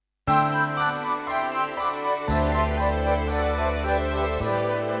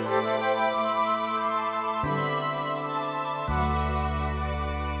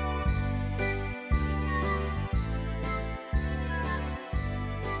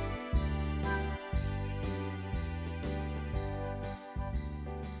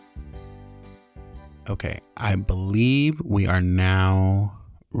Okay, I believe we are now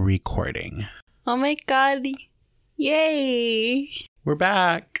recording. Oh my god. Yay. We're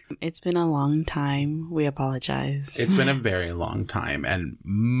back. It's been a long time. We apologize. It's been a very long time, and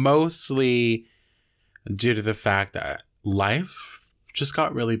mostly due to the fact that life just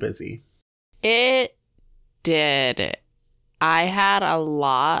got really busy. It did. I had a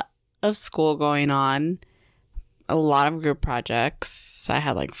lot of school going on, a lot of group projects. I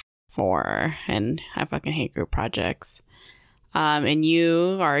had like 4, and I fucking hate group projects. And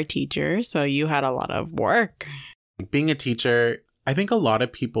you are a teacher, so you had a lot of work. Being a teacher, I think a lot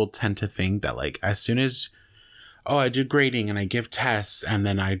of people tend to think that like as soon as, I do grading and I give tests and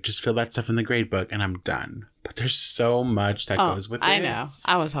then I just fill that stuff in the grade book and I'm done. But there's so much that goes with it. I know.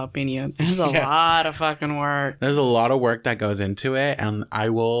 I was helping you. There's a lot of fucking work. There's a lot of work that goes into it. And I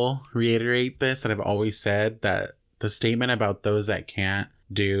will reiterate this that I've always said, that the statement about those that can't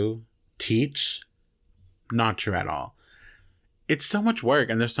teach, not true at all. It's so much work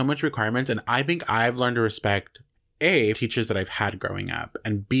and there's so much requirements. And I think I've learned to respect, A, teachers that I've had growing up,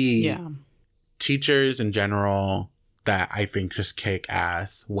 and B, teachers in general that I think just kick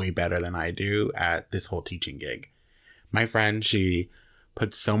ass way better than I do at this whole teaching gig. My friend, she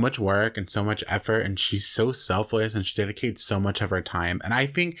puts so much work and so much effort, and she's so selfless and she dedicates so much of her time. And I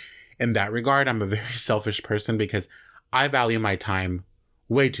think in that regard, I'm a very selfish person because I value my time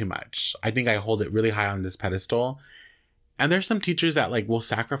way too much. I think I hold it really high on this pedestal. And there's some teachers that like will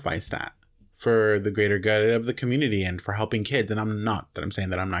sacrifice that for the greater good of the community and for helping kids. And I'm saying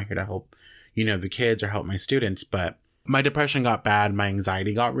that I'm not here to help, the kids or help my students, but my depression got bad. My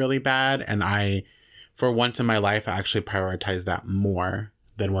anxiety got really bad. And I, for once in my life, I actually prioritized that more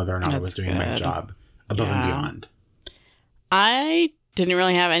than whether or not I was doing my job above and beyond. I didn't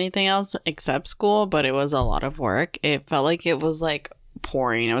really have anything else except school, but it was a lot of work. It felt like it was like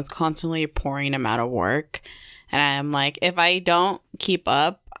pouring. It was constantly a pouring amount of work. And I'm like, if I don't keep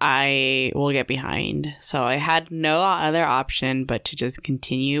up, I will get behind. So I had no other option but to just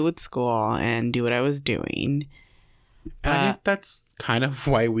continue with school and do what I was doing. And I think that's kind of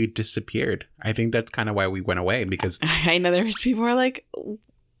why we disappeared. I think that's kind of why we went away, because I know there was people who are like,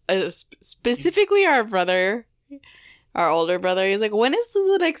 specifically our brother, our older brother, he's like, when is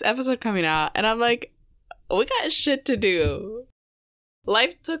the next episode coming out? And I'm like, we got shit to do.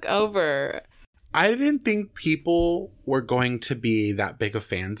 Life took over. I didn't think people were going to be that big of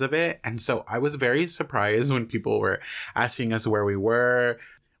fans of it. And so I was very surprised when people were asking us where we were,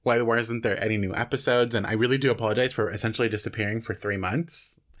 why wasn't there any new episodes. And I really do apologize for essentially disappearing for 3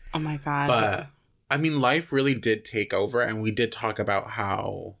 months. Oh my God. But I mean, life really did take over. And we did talk about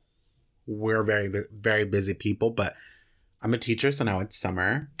how we're very, very busy people. But I'm a teacher, so now it's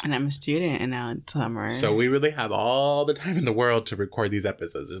summer. And I'm a student, and now it's summer. So we really have all the time in the world to record these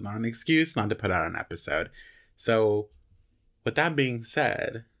episodes. There's not an excuse not to put out an episode. So with that being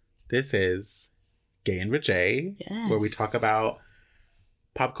said, this is Gay and with Jay, where we talk about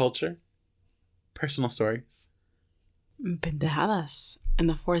pop culture, personal stories. Pendejadas. And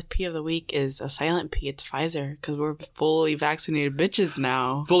the 4th P of the week is a silent P. It's Pfizer, because we're fully vaccinated bitches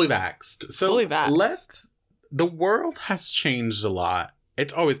now. Fully vaxxed. So fully vaxxed. The world has changed a lot.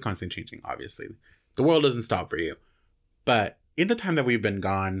 It's always constantly changing, obviously. The world doesn't stop for you. But in the time that we've been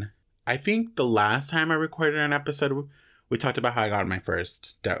gone, I think the last time I recorded an episode, we talked about how I got my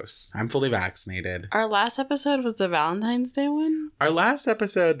first dose. I'm fully vaccinated. Our last episode was the Valentine's Day one? Our last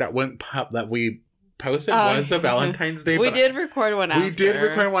episode that we posted was the Valentine's Day. We did record one after. We did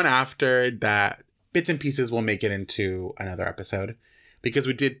record one after that. Bits and pieces will make it into another episode. Because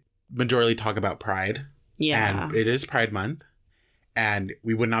we did majorly talk about Pride. Yeah. And it is Pride Month. And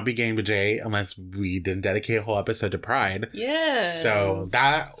we would not be Gay with Jay unless we didn't dedicate a whole episode to Pride. Yes. So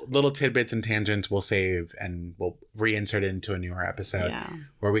that little tidbits and tangents we'll save and we'll reinsert it into a newer episode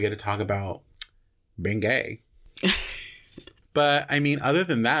where we get to talk about being gay. But, I mean, other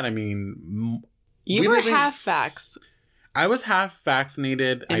than that, you were half vaxxed. I was half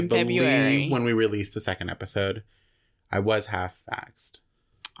vaccinated, I believe, February. when we released the second episode. I was half vaxxed.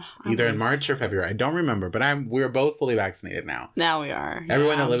 Either in March or February. I don't remember, but we're both fully vaccinated now. Now we are.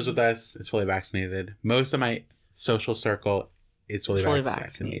 Everyone that lives with us is fully vaccinated. Most of my social circle is fully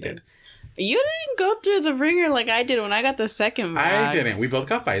vaccinated. You didn't go through the ringer like I did when I got the second vax. I didn't. We both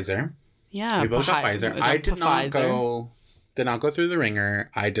got Pfizer. Yeah. We both got Pfizer. I did not go through the ringer.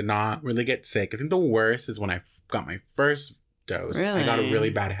 I did not really get sick. I think the worst is when I got my first dose. Really? I got a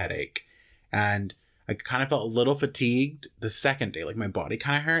really bad headache. And I kind of felt a little fatigued the second day. Like, my body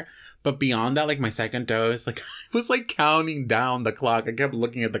kind of hurt. But beyond that, like, my second dose, like, I was, like, counting down the clock. I kept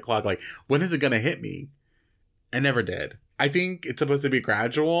looking at the clock, like, when is it going to hit me? I never did. I think it's supposed to be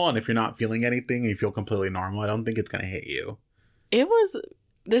gradual, and if you're not feeling anything and you feel completely normal, I don't think it's going to hit you. It was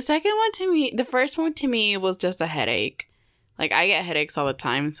the second one to me. The first one to me was just a headache. Like, I get headaches all the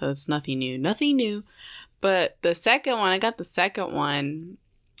time, so it's nothing new. But the second one, I got the second one,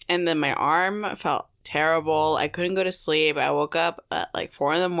 and then my arm felt terrible. I couldn't go to sleep. I woke up at like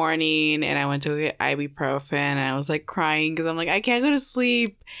 4 a.m, and I went to get ibuprofen, and I was like crying because I'm like, I can't go to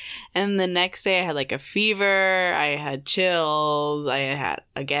sleep. And the next day I had like a fever. I had chills. I had,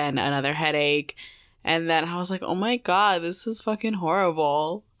 again, another headache. And then I was like, oh my God, this is fucking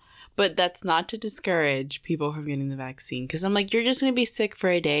horrible. But that's not to discourage people from getting the vaccine. Because I'm like, you're just going to be sick for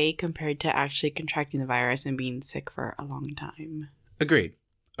a day compared to actually contracting the virus and being sick for a long time. Agreed.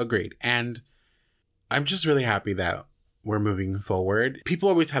 And I'm just really happy that we're moving forward. People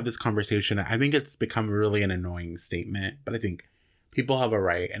always have this conversation. I think it's become really an annoying statement, but I think people have a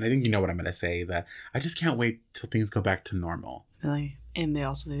right. And I think you know what I'm going to say, that I just can't wait till things go back to normal. Really? And they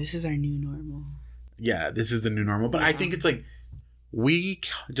also, this is our new normal. Yeah, this is the new normal. But I think it's like, we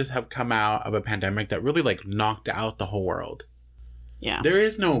just have come out of a pandemic that really like knocked out the whole world. Yeah. There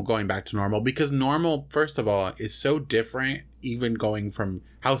is no going back to normal, because normal, first of all, is so different, even going from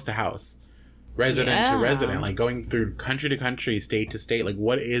house to house, resident to resident, like going through country to country, state to state. Like,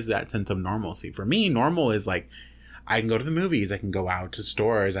 what is that sense of normalcy? For me, normal is like, I can go to the movies, I can go out to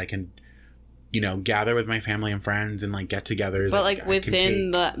stores, I can, gather with my family and friends and like get-togethers. But like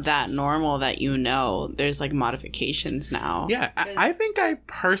within that normal that there's like modifications now. Yeah, I think I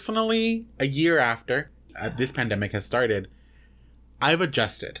personally, a year after this pandemic has started, I've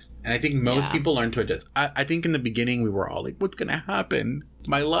adjusted. And I think most people learn to adjust. I think in the beginning we were all like, what's going to happen?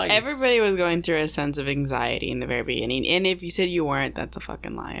 My life. Everybody was going through a sense of anxiety in the very beginning. And if you said you weren't, that's a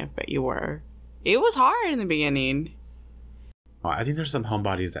fucking lie. I bet you were. It was hard in the beginning. Well, I think there's some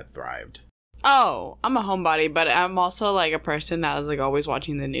homebodies that thrived. Oh, I'm a homebody, but I'm also like a person that was like always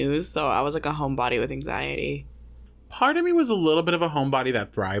watching the news. So I was like a homebody with anxiety. Part of me was a little bit of a homebody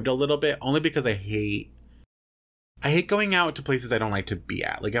that thrived a little bit, only because I hate going out to places I don't like to be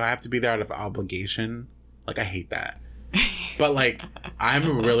at. Like, if I have to be there out of obligation, like, I hate that. But, like,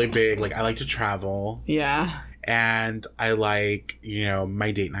 I'm really big. Like, I like to travel. Yeah. And I like,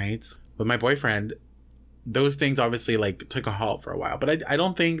 my date nights with my boyfriend. Those things obviously, like, took a halt for a while. But I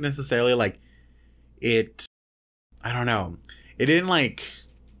don't think necessarily, like, I don't know. It didn't, like,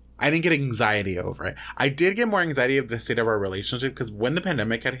 I didn't get anxiety over it. I did get more anxiety of the state of our relationship, because when the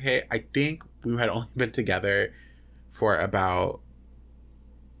pandemic had hit, I think we had only been together for about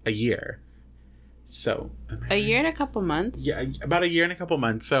a year. So a year and a couple months. Yeah, about a year and a couple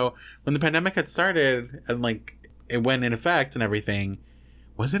months. So when the pandemic had started and like it went in effect and everything,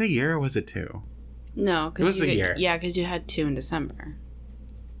 was it a year or was it 2? No, it was a year. Yeah, because you had 2 in December.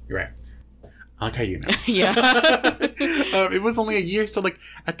 You're right. I like how you know. Yeah. It was only a year. So like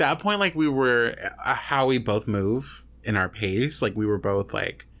at that point, like we were how we both move in our pace. Like we were both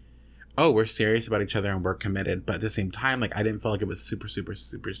like, oh, we're serious about each other and we're committed. But at the same time, like I didn't feel like it was super, super,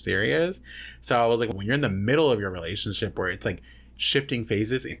 super serious. So I was like, when you're in the middle of your relationship where it's like shifting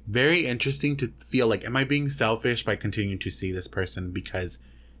phases, it's very interesting to feel like, am I being selfish by continuing to see this person because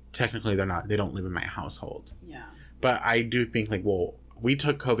technically they don't live in my household? Yeah. But I do think like, well, we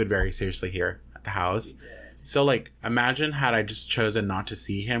took COVID very seriously here at the house. So like, imagine had I just chosen not to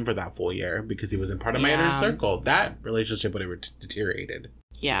see him for that full year because he wasn't part of my inner circle. That relationship would have deteriorated.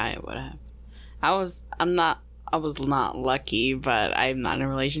 Yeah, it would have. I was not lucky, but I'm not in a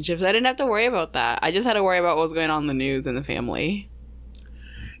relationship, so I didn't have to worry about that. I just had to worry about what was going on in the news and the family.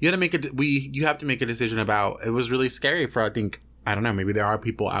 You have to make a decision about. It was really scary for, I think, I don't know, maybe there are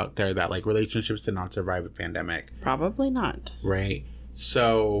people out there that like relationships did not survive a pandemic. Probably not. Right.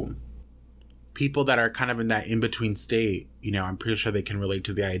 So people that are kind of in that in-between state, I'm pretty sure they can relate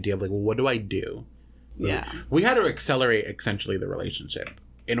to the idea of like, well, what do I do? Yeah. We had to accelerate essentially the relationship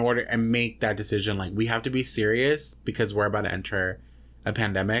in order and make that decision. Like, we have to be serious because we're about to enter a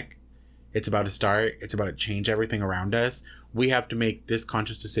pandemic. It's about to start. It's about to change everything around us. We have to make this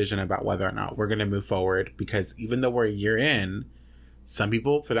conscious decision about whether or not we're going to move forward, because even though we're a year in,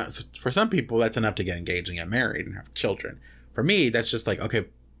 for some people, that's enough to get engaged and get married and have children. For me, that's just like, okay,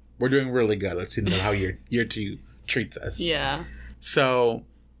 we're doing really good. Let's see how year 2 treats us. Yeah. So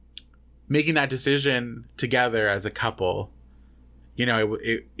making that decision together as a couple,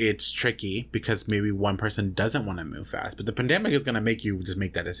 it's tricky because maybe one person doesn't want to move fast, but the pandemic is going to make you just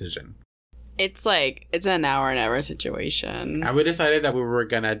make that decision. It's like, it's a now or never situation. And we decided that we were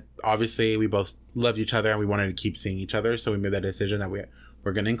going to, obviously we both loved each other and we wanted to keep seeing each other. So we made that decision that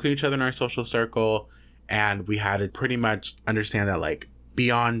we're going to include each other in our social circle. And we had to pretty much understand that like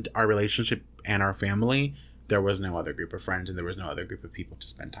beyond our relationship and our family, there was no other group of friends and there was no other group of people to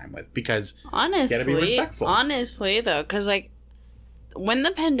spend time with, because you gotta be respectful. Honestly, though, because like when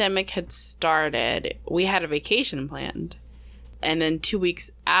the pandemic had started, we had a vacation planned. And then 2 weeks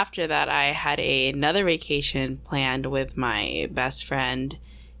after that, I had another vacation planned with my best friend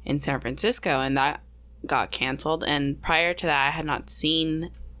in San Francisco, and that got canceled. And prior to that, I had not seen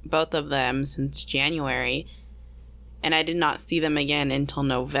both of them since January, and I did not see them again until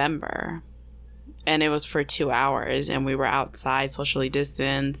November. And it was for 2 hours, and we were outside, socially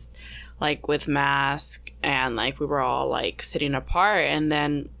distanced, like with masks, and like we were all like sitting apart. And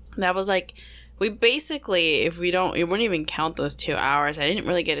then that was like, we basically, if we wouldn't even count those 2 hours, I didn't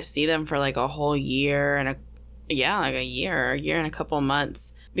really get to see them for like a whole year and a year and a couple of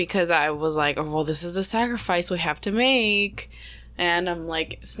months, because I was like, oh, well, this is a sacrifice we have to make. And I'm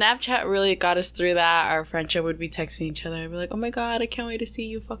like, Snapchat really got us through that. Our friendship would be texting each other. I'd be like, oh my God, I can't wait to see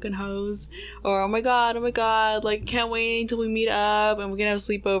you fucking hoes. Or, oh my God, like, can't wait until we meet up and we can have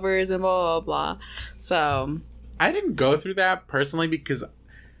sleepovers and blah, blah, blah. So. I didn't go through that personally, because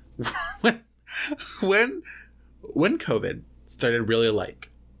when COVID started really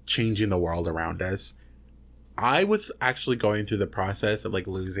like changing the world around us, I was actually going through the process of like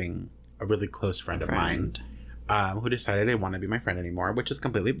losing a really close friend of mine, who decided they want to be my friend anymore, which is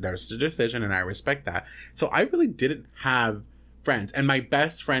completely their decision, and I respect that. So I really didn't have friends, and my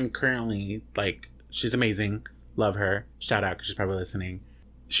best friend currently, like, she's amazing, love her, shout out because she's probably listening.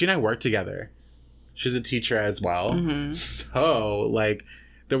 She and I work together. She's a teacher as well, so like.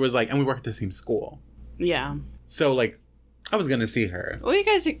 There was like, and we work at the same school. Yeah. So like, I was gonna see her. Well, you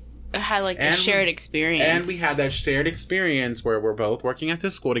guys had like a shared experience. And we had that shared experience where we're both working at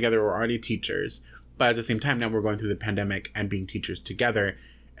this school together. We're already teachers. But at the same time, now we're going through the pandemic and being teachers together.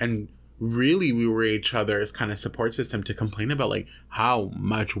 And really, we were each other's kind of support system to complain about like how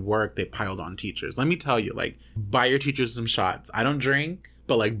much work they piled on teachers. Let me tell you, like, buy your teachers some shots. I don't drink,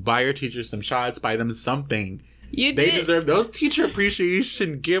 but like, buy your teachers some shots, buy them something. They deserve those teacher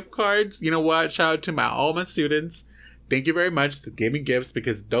appreciation gift cards. You know what? Shout out to all my students. Thank you very much. They gave me gifts,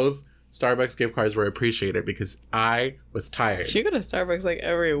 because those Starbucks gift cards were appreciated, because I was tired. You go to Starbucks like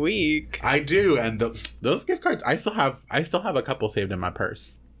every week. I do, and those gift cards, I still have a couple saved in my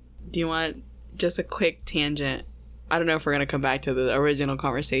purse. Do you want just a quick tangent? I don't know if we're going to come back to the original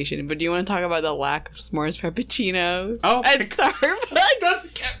conversation, but do you want to talk about the lack of s'mores frappuccinos at Starbucks?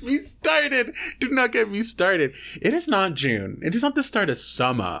 Don't get me started. Do not get me started. It is not June. It is not the start of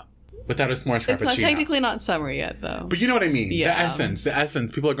summer without a s'mores frappuccino. It's not technically not summer yet, though. But you know what I mean. Yeah. The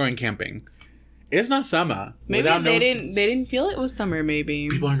essence. People are going camping. It's not summer. Maybe they didn't feel it was summer, maybe.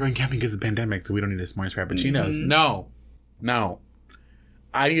 People aren't going camping because of the pandemic, so we don't need a s'mores frappuccinos. No.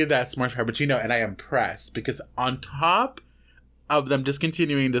 I needed that s'mores frappuccino, and I am pressed, because on top of them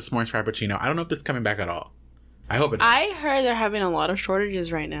discontinuing the s'mores frappuccino, I don't know if this is coming back at all. I hope it is. I heard they're having a lot of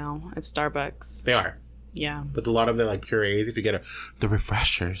shortages right now at Starbucks. They are. Yeah. But a lot of the like purees, if you get the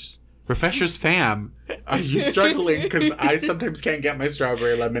refreshers fam, are you struggling? Because I sometimes can't get my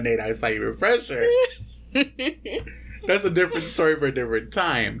strawberry lemonade acai refresher. That's a different story for a different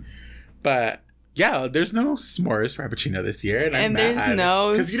time. But yeah, there's no s'mores frappuccino this year, and I'm mad. There's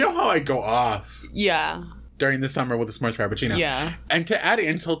no, because you know how I go off. Yeah. During the summer with the s'mores frappuccino. Yeah. And to add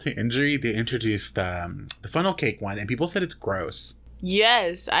insult to injury, they introduced the funnel cake one, and people said it's gross.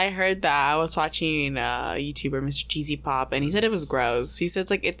 Yes, I heard that. I was watching YouTuber Mr. Cheesy Pop, and he said it was gross. He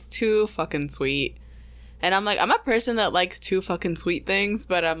said it's too fucking sweet. And I'm like, I'm a person that likes too fucking sweet things,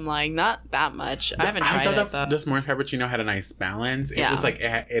 but I'm like, not that much. I haven't tried it, though. The s'mores frappuccino had a nice balance. It was like,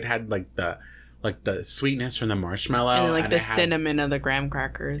 it had like the sweetness from the marshmallow. And like the cinnamon of the graham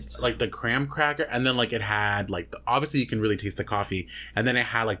crackers. Like the graham cracker. And then like it had like, obviously you can really taste the coffee. And then it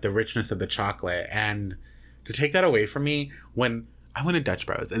had like the richness of the chocolate. And to take that away from me, when I went to Dutch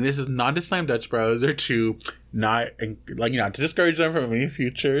Bros, and this is not to slam Dutch Bros or to not, like, to discourage them from any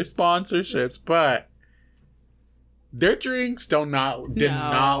future sponsorships, but their drinks did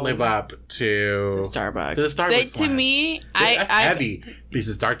not live up to Starbucks. To the Starbucks to me, that's heavy because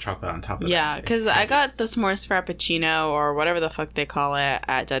it's dark chocolate on top of it. Yeah, because I got the s'mores frappuccino or whatever the fuck they call it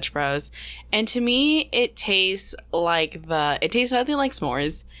at Dutch Bros, and to me, it tastes nothing like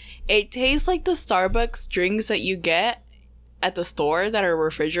s'mores. It tastes like the Starbucks drinks that you get at the store that are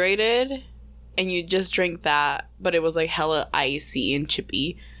refrigerated, and you just drink that, but it was like hella icy and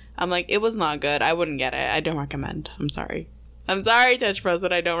chippy. I'm like, it was not good. I wouldn't get it. I don't recommend. I'm sorry, Dutch Bros,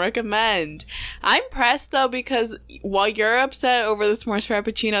 but I don't recommend. I'm pressed, though, because while you're upset over the s'mores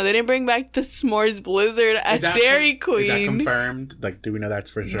frappuccino, they didn't bring back the s'mores blizzard at Dairy Queen. Is that confirmed? Like, do we know that's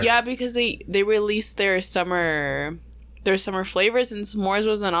for sure? Yeah, because they released their summer flavors, and s'mores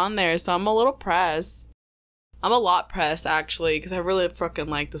wasn't on there, so I'm a little pressed. I'm a lot pressed, actually, because I really fucking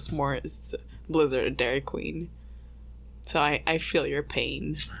like the s'mores Blizzard at Dairy Queen. So I feel your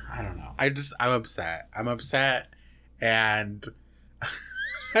pain. I don't know. I'm upset. I'm upset, and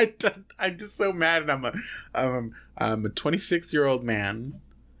I'm just so mad. And I'm a 26-year-old man,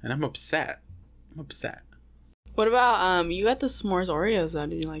 and I'm upset. I'm upset. What about you got the s'mores Oreos though?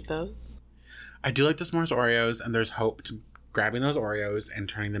 Did you like those? I do like the s'mores Oreos, and there's hope to grabbing those Oreos and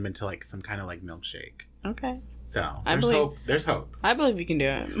turning them into like some kind of like milkshake. Okay. So there's hope. There's hope. I believe you can do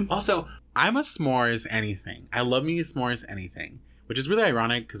it. Also, I'm a s'mores anything. I love me a s'mores anything, which is really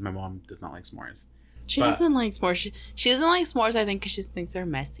ironic because my mom does not like s'mores. She doesn't like s'mores. She doesn't like s'mores, I think, because she thinks they're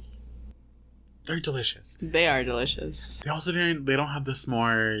messy. They're delicious. They are delicious. They also don't have the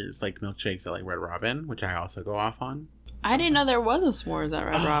s'mores like milkshakes at like Red Robin, which I also go off on. I didn't know there was a s'mores at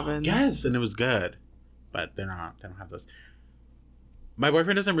Red Robin. Yes, and it was good, but they're not. They don't have those. My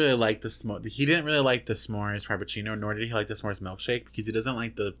boyfriend doesn't really like the s'mores. He didn't really like the s'mores frappuccino, nor did he like the s'mores milkshake because he doesn't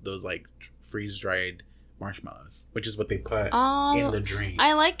like those like freeze dried marshmallows, which is what they put in the drink.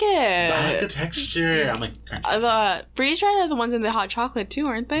 I like it. I like the texture. I'm like, the freeze dried are the ones in the hot chocolate too,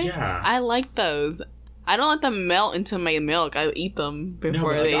 aren't they? Yeah. I like those. I don't let them melt into my milk. I eat them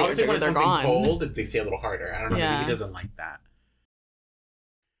before when they're gone. Cold, they stay a little harder. I don't know. Yeah. Maybe he doesn't like that.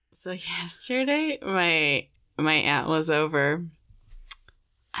 So yesterday, my aunt was over.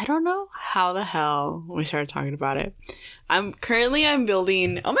 I don't know how the hell we started talking about it. I'm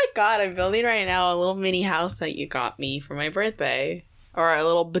building. Oh my god! I'm building right now a little mini house that you got me for my birthday, or a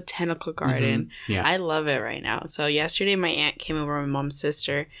little botanical garden. Mm-hmm. Yeah, I love it right now. So yesterday, my aunt came over, my mom's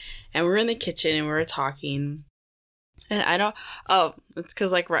sister, and we were in the kitchen and we were talking. And I don't. Oh, it's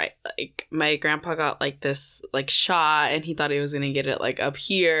because like my grandpa got like this like shot, and he thought he was gonna get it like up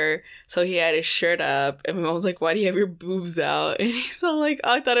here, so he had his shirt up. And my mom was like, "Why do you have your boobs out?" And he's all like,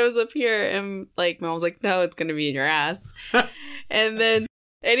 "Oh, I thought it was up here." And like my mom was like, "No, it's gonna be in your ass." And then,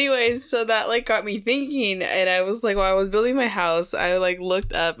 anyways, so that like got me thinking, and I was like, while I was building my house, I like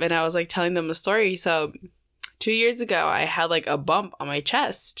looked up and I was like telling them a story. So 2 years ago, I had like a bump on my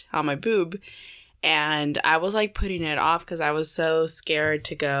chest, on my boob. And I was like putting it off because I was so scared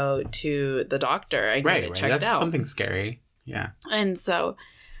to go to the doctor and get it checked out. That's something scary. Yeah. And so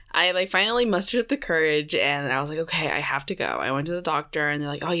I like finally mustered up the courage and I was like, okay, I have to go. I went to the doctor and they're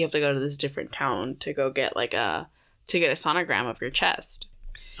like, oh, you have to go to this different town to go get like to get a sonogram of your chest.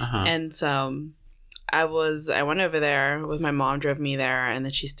 Uh-huh. And so I went over there with my mom, drove me there, and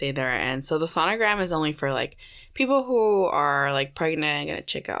then she stayed there. And so the sonogram is only for like people who are like pregnant and gonna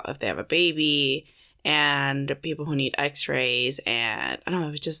check out if they have a baby, and people who need x-rays, and I don't know,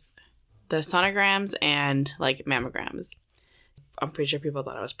 it was just the sonograms and like mammograms. I'm pretty sure people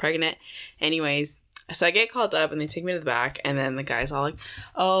thought I was pregnant. Anyways, so I get called up and they take me to the back, and then the guy's all like,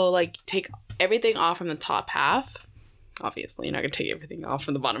 oh, like take everything off from the top half. Obviously, you're not going to take everything off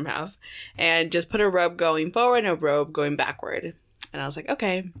from the bottom half. And just put a robe going forward and a robe going backward. And I was like,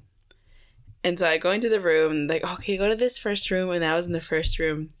 okay. And so I go into the room, like, okay, go to this first room. And I was in the first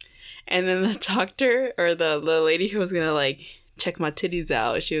room. And then the doctor, or the lady who was going to, like, check my titties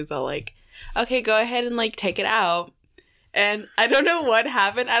out, she was all like, okay, go ahead and, like, take it out. And I don't know what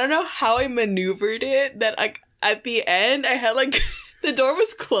happened. I don't know how I maneuvered it, that, like, at the end, I had, like, the door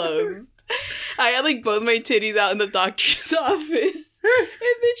was closed. I had, like, both my titties out in the doctor's office. And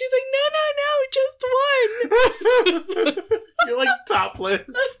then she's like, no, just one. You're, like, topless.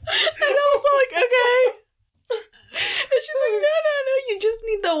 And I was like, okay. And she's like, no, you just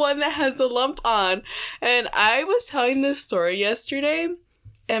need the one that has the lump on. And I was telling this story yesterday,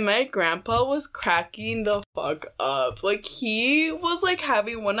 and my grandpa was cracking the fuck up. Like, he was, like,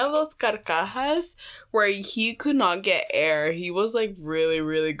 having one of those carcajas where he could not get air. He was, like, really,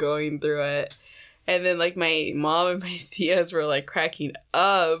 really going through it. And then, like, my mom and my tias were, like, cracking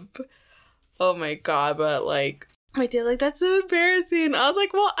up. Oh, my God. But, like, my tia's like, that's so embarrassing. I was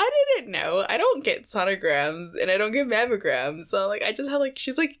like, well, I didn't know. I don't get sonograms, and I don't get mammograms. So, like, I just had, like,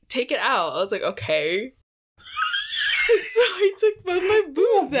 she's like, take it out. I was like, okay. So I took both my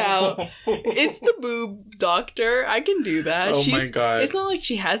boobs out. It's the boob doctor. I can do that. Oh my God. It's not like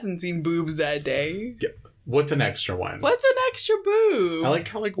she hasn't seen boobs that day. Yeah. What's an extra one? What's an extra boob? I like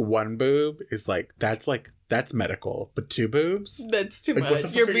how like one boob is like that's medical, but two boobs? That's too like, much. What the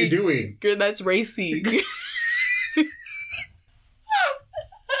fuck are you doing? That's racing.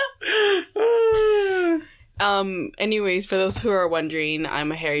 Anyways, for those who are wondering,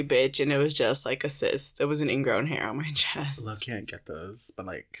 I'm a hairy bitch, and it was just like a cyst. It was an ingrown hair on my chest. I can't get those, but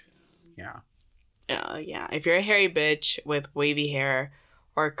like, yeah. Yeah. If you're a hairy bitch with wavy hair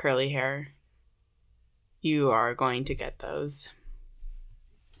or curly hair, you are going to get those.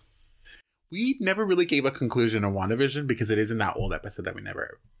 we never really gave a conclusion on WandaVision because it is in that old episode that we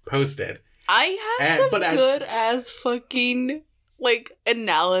never posted. I had some good ass fucking like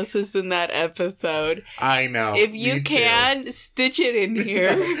analysis in that episode. I know. If you can, stitch it in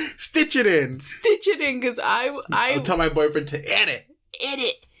here. Stitch it in. Stitch it in, because I'll tell my boyfriend to edit.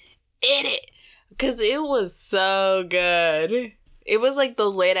 Because it was so good. It was like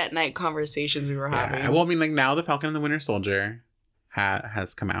those late at night conversations we were having. Yeah. Well, I mean, like now The Falcon and the Winter Soldier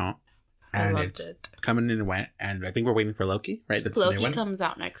has come out. And it's coming in and went. And I think we're waiting for Loki, right? That's Loki the new one. Comes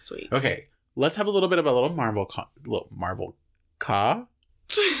out next week. Okay. Let's have a little bit of a little Marvel I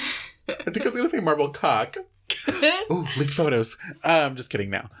think I was going to say Marvel cock. Ooh, leaked photos. Just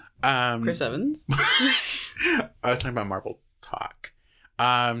kidding now. Chris Evans? I was talking about Marvel talk.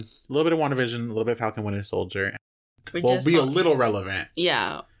 A little bit of WandaVision, a little bit of Falcon Winter Soldier. Will be a little relevant.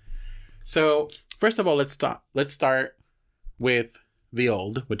 Yeah. So, first of all, let's start with the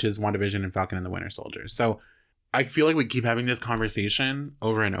old, which is WandaVision and Falcon and the Winter Soldier. So, I feel like we keep having this conversation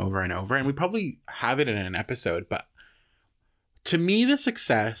over and over and over, and we probably have it in an episode, but to me, the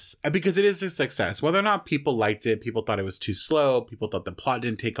success, because it is a success, whether or not people liked it, people thought it was too slow, people thought the plot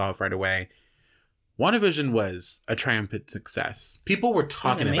didn't take off right away, WandaVision was a triumphant success. People were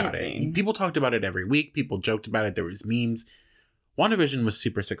talking about it. People talked about it every week. People joked about it. There was memes. WandaVision was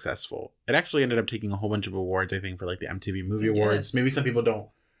super successful. It actually ended up taking a whole bunch of awards, I think, for like the MTV Movie Awards. Maybe some people don't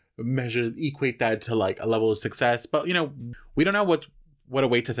equate that to like a level of success, but you know, we don't know what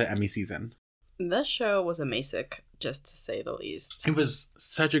awaits us at Emmy season. That show was amazing, just to say the least. It was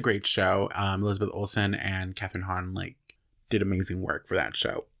such a great show. Elizabeth Olsen and Catherine Hahn did amazing work for that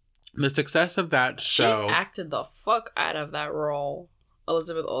show. The success of that show... She acted the fuck out of that role.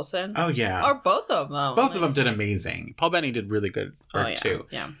 Elizabeth Olsen. Oh, yeah. Or both of them. Both of them did amazing. Paul Bettany did really good work, too.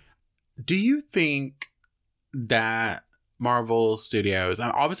 Yeah. Do you think that Marvel Studios...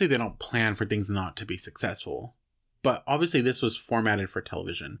 Obviously, they don't plan for things not to be successful. But obviously, this was formatted for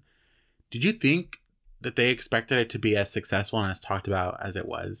television. Did you think that they expected it to be as successful and as talked about as it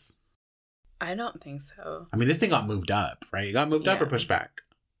was? I don't think so. I mean, this thing got moved up, right? It got moved up or pushed back?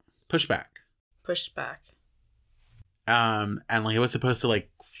 Pushed back. And it was supposed to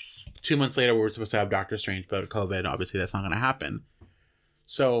 2 months later we were supposed to have Doctor Strange, but COVID, obviously that's not going to happen.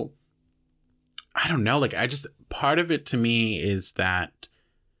 So I don't know. Part of it to me is that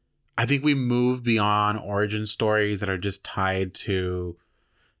I think we move beyond origin stories that are just tied to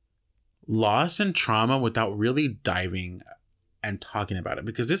loss and trauma without really diving and talking about it,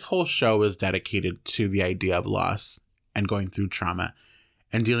 because this whole show is dedicated to the idea of loss and going through trauma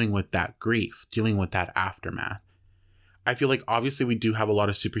and dealing with that grief, dealing with that aftermath. I feel like obviously we do have a lot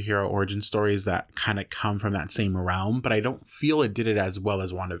of superhero origin stories that kind of come from that same realm, but I don't feel it did it as well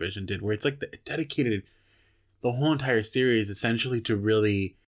as WandaVision did, where it's it dedicated the whole entire series essentially to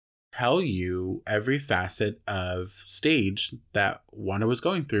really tell you every facet of stage that Wanda was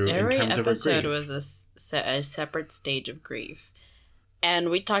going through in terms of her grief. Every episode was a separate stage of grief. And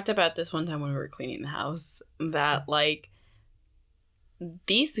we talked about this one time when we were cleaning the house, that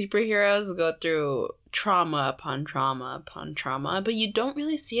these superheroes go through trauma upon trauma upon trauma, but you don't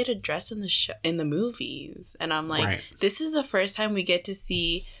really see it addressed in the movies. And I'm like, right. This is the first time we get to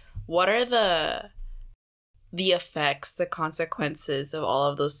see what are the effects, the consequences of all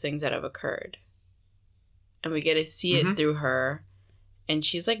of those things that have occurred. And we get to see it through her. And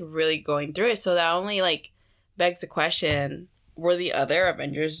she's really going through it. So that only begs the question, were the other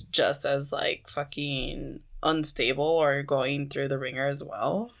Avengers just as fucking unstable or going through the ringer as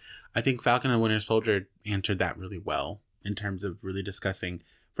well? I think Falcon and Winter Soldier answered that really well in terms of really discussing,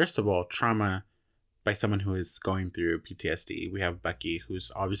 first of all, trauma by someone who is going through PTSD. We have Bucky,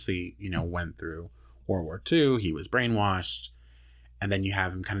 who's obviously, went through World War II. He was brainwashed. And then you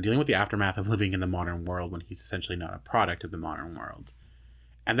have him kind of dealing with the aftermath of living in the modern world when he's essentially not a product of the modern world.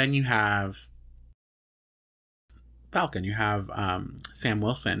 And then you have Falcon. You have Sam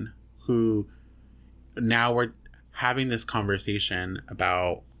Wilson, who now we're having this conversation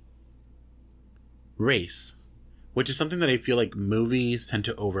about race, which is something that I feel like movies tend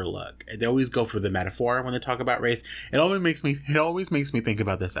to overlook. They always go for the metaphor when they talk about race. It always makes me think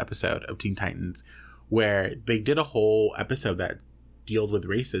about this episode of Teen Titans where they did a whole episode that dealt with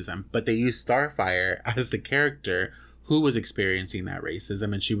racism, but they used Starfire as the character who was experiencing that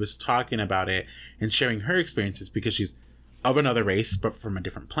racism, and she was talking about it and sharing her experiences because she's of another race but from a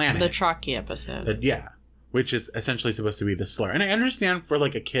different planet. The Traki episode. Which is essentially supposed to be the slur. And I understand for a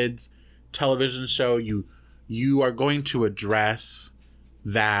kid's television show, you are going to address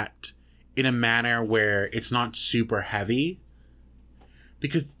that in a manner where it's not super heavy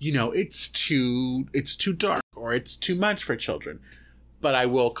because it's too dark or it's too much for children. But I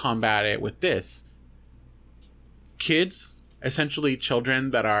will combat it with this. Kids, essentially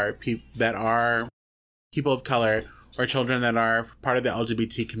children that are people of color or children that are part of the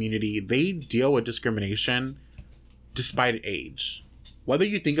LGBT community, they deal with discrimination despite age. Whether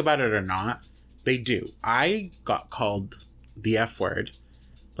you think about it or not, they do. I got called the F word,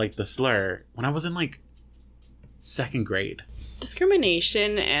 like the slur, when I was in like 2nd grade.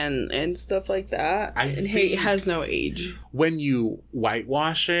 Discrimination and stuff like that. And hate has no age. When you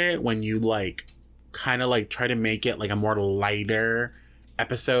whitewash it, when you like kind of like try to make it like a more lighter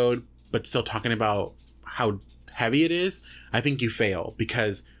episode, but still talking about how heavy it is, I think you fail,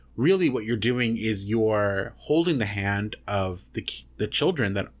 because really what you're doing is you're holding the hand of the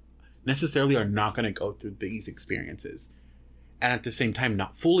children that necessarily are not going to go through these experiences, and at the same time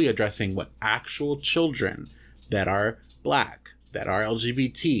not fully addressing what actual children that are Black, that are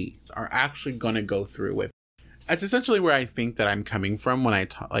LGBT, are actually going to go through with. That's essentially where I think that I'm coming from when I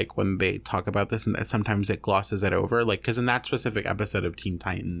talk, like when they talk about this, and sometimes it glosses it over, like, because in that specific episode of Teen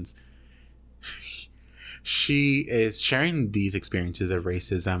Titans, she is sharing these experiences of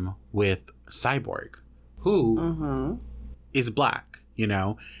racism with Cyborg, who is Black, you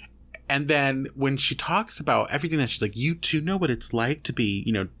know? And then when she talks about everything that she's like, you two know what it's like to be,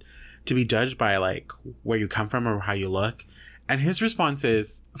 you know, to be judged by like where you come from or how you look. And his response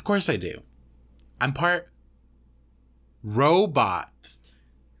is, of course I do. I'm part robot.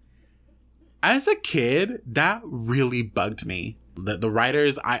 As a kid, that really bugged me. The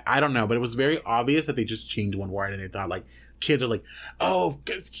writers, I don't know, but it was very obvious that they just changed one word, and they thought like kids are like, oh,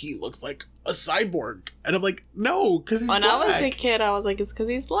 because he looks like a cyborg. And I'm like, no, because he's Black. When I was a kid, I was like, it's because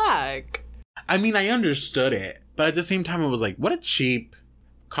he's Black. I mean, I understood it, but at the same time, it was like, what a cheap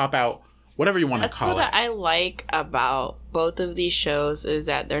cop out, whatever you want to call it. That's what I like about both of these shows, is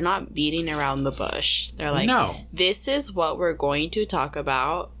that they're not beating around the bush. They're like, no, this is what we're going to talk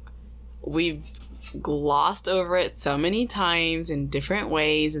about. We've glossed over it so many times in different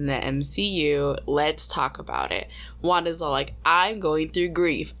ways in the MCU. Let's talk about it. Wanda's all like, I'm going through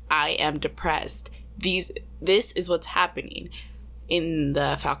grief. I am depressed. This is what's happening. In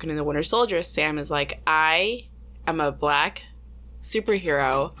the Falcon and the Winter Soldier, Sam is like, I am a Black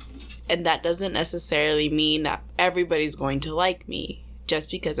superhero, and that doesn't necessarily mean that everybody's going to like me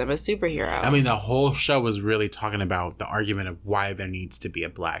just because I'm a superhero. I mean, the whole show was really talking about the argument of why there needs to be a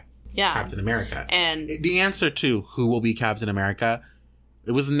Black Captain America. And the answer to who will be Captain America,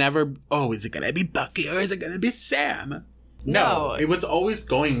 it was never, oh, is it going to be Bucky or is it going to be Sam? No, it was always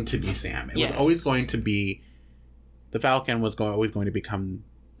going to be Sam. It was always going to be, the Falcon was always going to become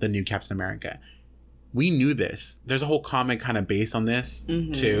the new Captain America. We knew this. There's a whole comic kind of based on this,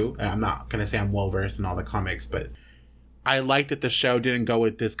 too. And I'm not going to say I'm well-versed in all the comics, but I like that the show didn't go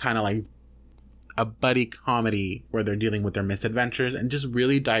with this kind of like a buddy comedy where they're dealing with their misadventures, and just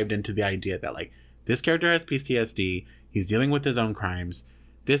really dived into the idea that like this character has PTSD, he's dealing with his own crimes,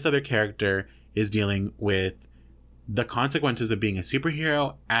 this other character is dealing with the consequences of being a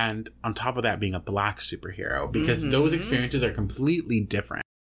superhero, and on top of that being a Black superhero, because those experiences are completely different.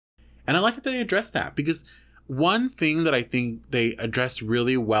 And I like that they addressed that, because one thing that I think they addressed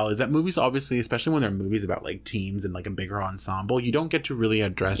really well is that movies, obviously, especially when they're movies about like teams and like a bigger ensemble, you don't get to really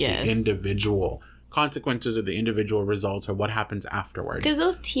address the individual consequences or the individual results or what happens afterwards. Because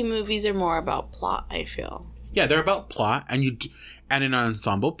those team movies are more about plot, I feel. Yeah, they're about plot, and in an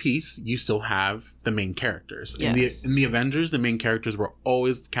ensemble piece, you still have the main characters. Yes. In the Avengers, the main characters were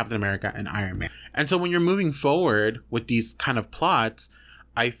always Captain America and Iron Man. And so when you're moving forward with these kind of plots,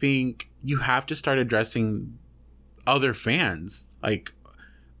 I think you have to start addressing other fans. Like,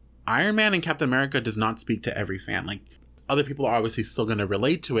 Iron Man and Captain America does not speak to every fan. Like, other people are obviously still going to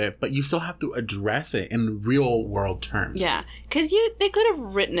relate to it, but you still have to address it in real world terms. Yeah, because they could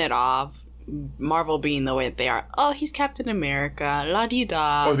have written it off, Marvel being the way that they are. Oh, he's Captain America,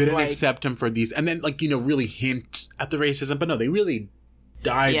 la-di-da. Or they didn't accept him for these, and then, like, you know, really hint at the racism. But no, they really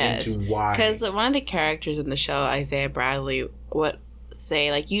dive into why. Because one of the characters in the show, Isaiah Bradley, would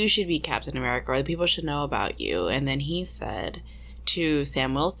say, like, you should be Captain America, or the people should know about you. And then he said to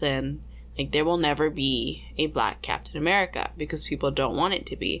Sam Wilson, like, there will never be a Black Captain America because people don't want it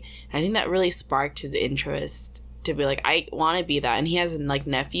to be. And I think that really sparked his interest to be like, I want to be that. And he has like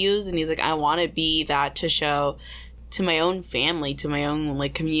nephews, and he's like, I want to be that, to show to my own family, to my own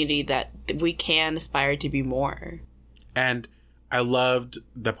like community, that we can aspire to be more. And I loved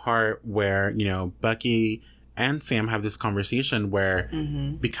the part where, you know, Bucky and Sam have this conversation where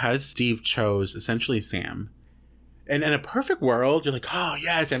because Steve chose essentially Sam, and in a perfect world, you're like, oh,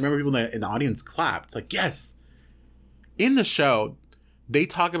 yes. I remember people in the audience clapped. Like, yes. In the show, they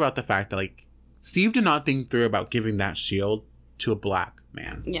talk about the fact that, like, Steve did not think through about giving that shield to a black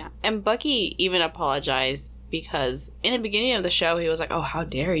man. Yeah. And Bucky even apologized because in the beginning of the show, he was like, oh, how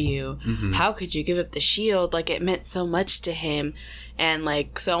dare you? Mm-hmm. How could you give up the shield? Like, it meant so much to him, and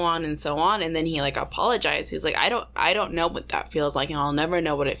like so on and so on. And then he like apologized. He's like, I don't know what that feels like, and I'll never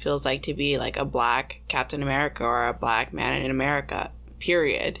know what it feels like to be like a black Captain America or a black man in America,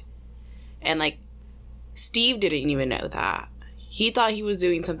 period. And like, Steve didn't even know that. He thought he was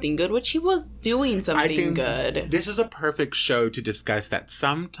doing something good, which he was doing something good. This is a perfect show to discuss that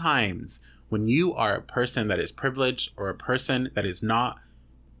sometimes when you are a person that is privileged or a person that is not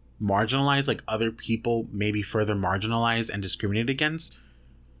marginalized like other people may be further marginalized and discriminated against,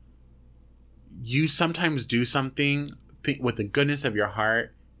 you sometimes do something with the goodness of your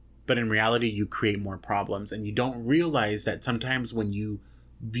heart, but in reality you create more problems. And you don't realize that sometimes when you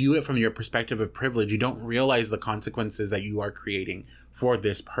view it from your perspective of privilege, you don't realize the consequences that you are creating for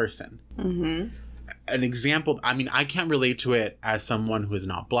this person. Mm-hmm. An example, I mean, I can't relate to it as someone who is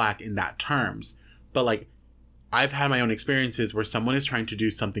not black in that terms, but like, I've had my own experiences where someone is trying to do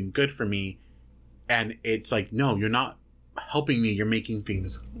something good for me, and it's like, no, you're not helping me, you're making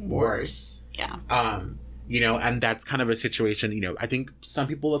things worse. Yeah. You know, and that's kind of a situation, you know, I think some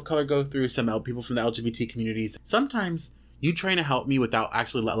people of color go through, some people from the LGBT communities. Sometimes you trying to help me without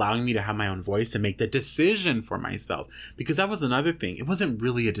actually allowing me to have my own voice and make the decision for myself. Because that was another thing. It wasn't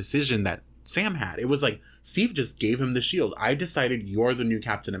really a decision that Sam had. It was like, Steve just gave him the shield. I decided you're the new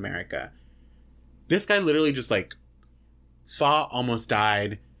Captain America. This guy literally just like fought, almost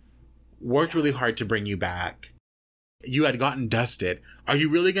died, worked really hard to bring you back. You had gotten dusted. Are you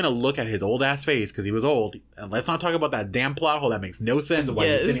really going to look at his old ass face because he was old? And let's not talk about that damn plot hole that makes no sense of why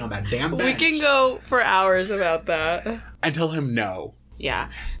he's sitting on that damn bench. We can go for hours about that. And tell him no. Yeah.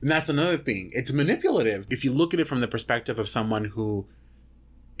 And that's another thing. It's manipulative. If you look at it from the perspective of someone who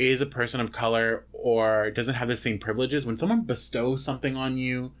is a person of color or doesn't have the same privileges, when someone bestows something on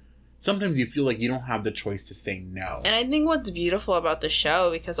you, sometimes you feel like you don't have the choice to say no. And I think what's beautiful about the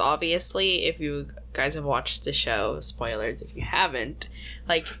show, because obviously if you guys have watched the show, spoilers if you haven't,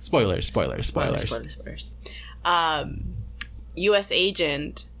 like... Spoilers. U.S.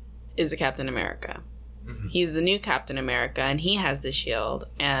 Agent is the Captain America. Mm-hmm. He's the new Captain America, and he has the shield.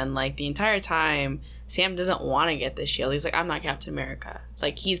 And, like, the entire time, Sam doesn't want to get the shield. He's like, I'm not Captain America.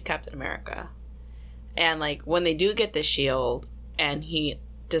 Like, he's Captain America. And, like, when they do get the shield, and he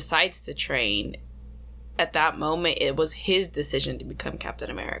decides to train, at that moment, it was his decision to become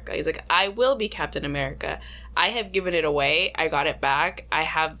Captain America. He's like, I will be Captain America. I have given it away. I got it back. I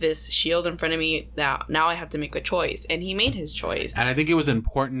have this shield in front of me. Now I have to make a choice. And he made his choice. And I think it was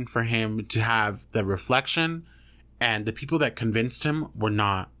important for him to have the reflection, and the people that convinced him were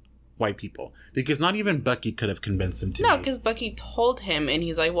not white people. Because not even Bucky could have convinced him to. No, because Bucky told him, and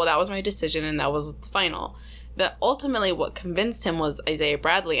he's like, well, that was my decision, and that was what's final. That ultimately what convinced him was Isaiah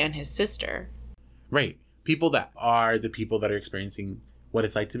Bradley and his sister. Right. People that are the people that are experiencing what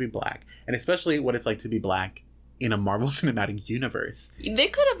it's like to be black, and especially what it's like to be black in a Marvel Cinematic Universe. They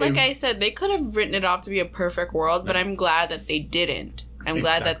could have, like I said, they could have written it off to be a perfect world, but I'm glad that they didn't. I'm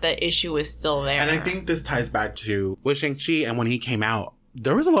glad that the issue is still there. And I think this ties back to with Shang-Chi, and when he came out,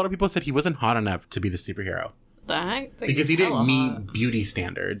 there was a lot of people who said he wasn't hot enough to be the superhero. The heck? Because he didn't meet beauty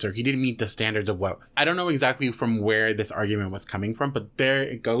standards, or he didn't meet the standards of what... I don't know exactly from where this argument was coming from, but there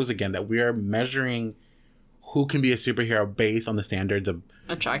it goes again, that we are measuring who can be a superhero based on the standards of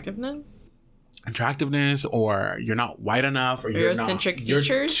attractiveness, or you're not white enough, or you're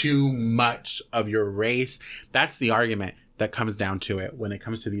too much of your race. That's the argument that comes down to it when it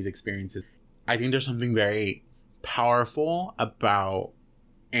comes to these experiences. I think there's something very powerful about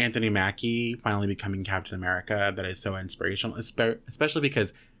Anthony Mackie finally becoming Captain America that is so inspirational, especially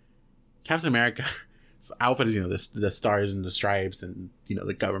because Captain America's outfit is, you know, the stars and the stripes and, you know,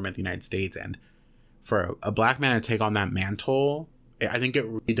 the government, the United States, and for a black man to take on that mantle, I think it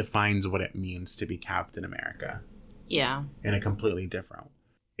really defines what it means to be Captain America. Yeah. In a completely different...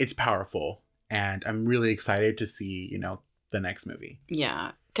 It's powerful, and I'm really excited to see, you know, the next movie.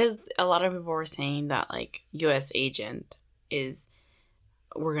 Yeah, because a lot of people were saying that, like, U.S. Agent is...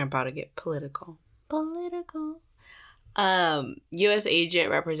 We're about to get political. U.S.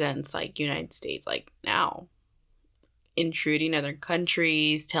 Agent represents, like, United States, like, now. Intruding other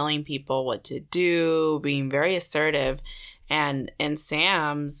countries, telling people what to do, being very assertive. And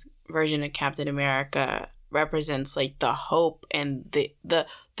Sam's version of Captain America represents, like, the hope and the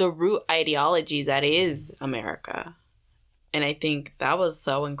root ideologies that is America. And I think that was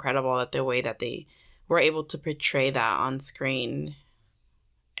so incredible, that the way that they were able to portray that on screen.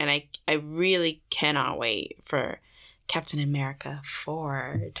 And I really cannot wait for Captain America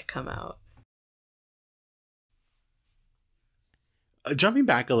 4 to come out. jumping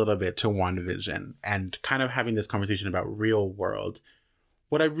back a little bit to WandaVision and kind of having this conversation about real world,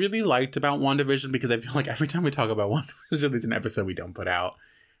 what I really liked about WandaVision, because I feel like every time we talk about WandaVision, it's an episode we don't put out.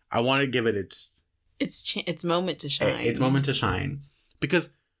 I want to give it its moment to shine. Its moment to shine.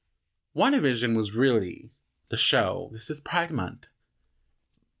 Because WandaVision was really the show. This is Pride Month.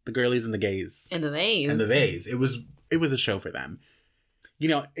 The girlies and the gays. And the theys. And the theys. It was a show for them. You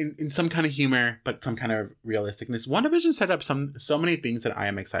know, in some kind of humor, but some kind of realisticness. WandaVision set up so many things that I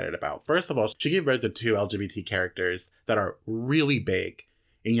am excited about. First of all, she gave birth to 2 LGBT characters that are really big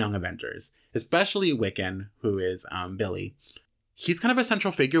in Young Avengers. Especially Wiccan, who is Billy. He's kind of a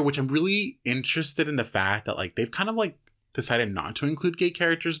central figure, which I'm really interested in the fact that, like, they've kind of, like, decided not to include gay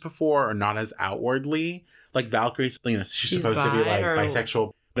characters before, or not as outwardly. Like, Valkyrie, you know, she's supposed to be, like,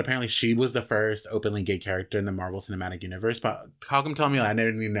 bisexual. But apparently she was the first openly gay character in the Marvel Cinematic Universe. But how come telling me that? I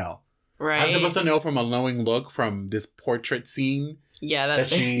didn't even know. Right. I'm supposed to know from a knowing look from this portrait scene. Yeah, that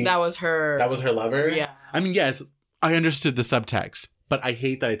was her. That was her lover? Yeah. I mean, yes, I understood the subtext. But I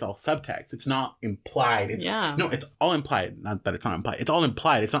hate that it's all subtext. It's not implied. No, it's all implied. Not that it's not implied. It's all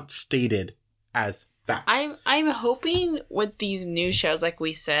implied. It's not stated as fact. I'm hoping with these new shows, like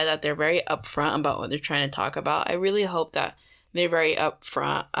we said, that they're very upfront about what they're trying to talk about. I really hope that they're very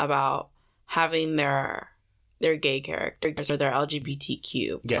upfront about having their gay characters or their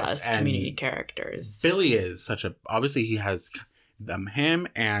LGBTQ plus community characters. Billy is obviously he has him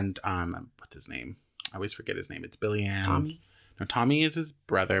and what's his name? I always forget his name. It's Billy and Tommy. No, Tommy is his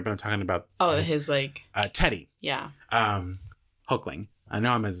brother, but I'm talking about his like Teddy. Yeah. Hookling. I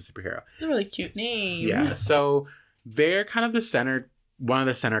know him as a superhero. It's a really cute name. Yeah. So they're kind of one of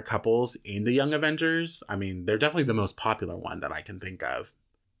the center couples in the Young Avengers. I mean, they're definitely the most popular one that I can think of.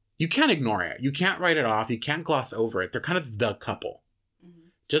 You can't ignore it. You can't write it off. You can't gloss over it. They're kind of the couple. Mm-hmm.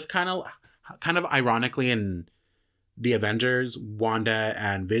 Just kind of ironically in the Avengers, Wanda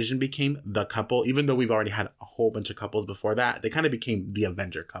and Vision became the couple. Even though we've already had a whole bunch of couples before that, they kind of became the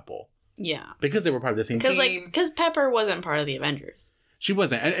Avenger couple. Yeah. Because they were part of the same team. Because Pepper wasn't part of the Avengers. She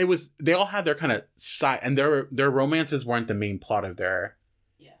wasn't. And they all had their kind of side, and their romances weren't the main plot of their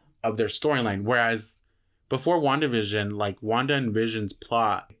storyline. Whereas before WandaVision, like Wanda and Vision's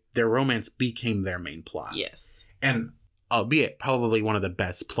plot, their romance became their main plot. Yes. And albeit probably one of the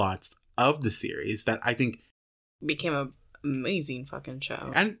best plots of the series that I think became an amazing fucking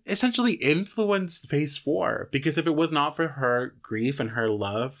show. And essentially influenced Phase 4. Because if it was not for her grief and her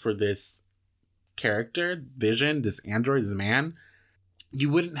love for this character, Vision, this android, this man, you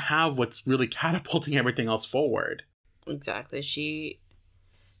wouldn't have what's really catapulting everything else forward. Exactly.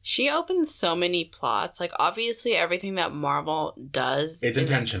 She opens so many plots. Like, obviously, everything that Marvel does is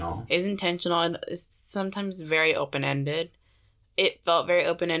intentional. And is sometimes very open-ended. It felt very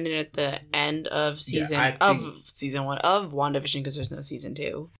open-ended at the end of season 1 of WandaVision, because there's no season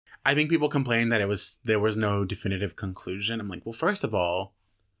 2. I think people complain that there was no definitive conclusion. I'm like, well, first of all,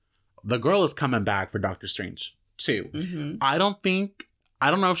 the girl is coming back for Doctor Strange 2. Mm-hmm. I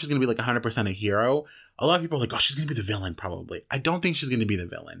don't know if she's going to be like 100% a hero. A lot of people are like, oh, she's going to be the villain, probably. I don't think she's going to be the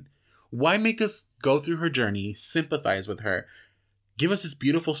villain. Why make us go through her journey, sympathize with her, give us this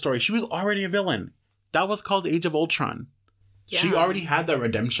beautiful story? She was already a villain. That was called Age of Ultron. Yeah. She already had that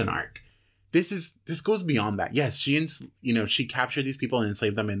redemption arc. This goes beyond that. Yes, she captured these people and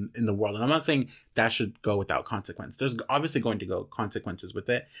enslaved them in the world. And I'm not saying that should go without consequence. There's obviously going to go consequences with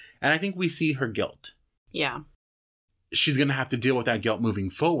it. And I think we see her guilt. Yeah. She's going to have to deal with that guilt moving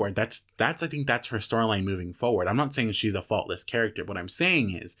forward. I think that's her storyline moving forward. I'm not saying she's a faultless character. What I'm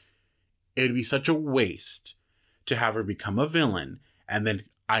saying is it would be such a waste to have her become a villain. And then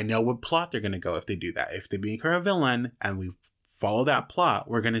I know what plot they're going to go if they do that. If they make her a villain and we follow that plot,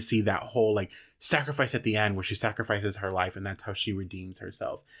 we're going to see that whole like sacrifice at the end where she sacrifices her life and that's how she redeems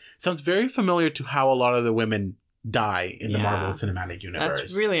herself. Sounds very familiar to how a lot of the women die in the Marvel Cinematic Universe.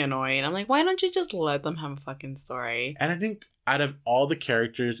 That's really annoying. I'm like, why don't you just let them have a fucking story? And I think out of all the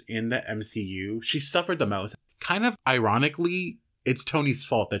characters in the MCU, she suffered the most. Kind of ironically, it's Tony's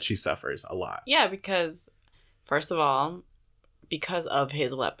fault that she suffers a lot. Yeah, because first of all, because of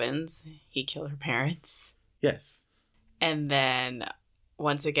his weapons, he killed her parents. Yes. And then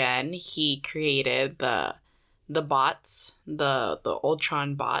once again, he created the bots, the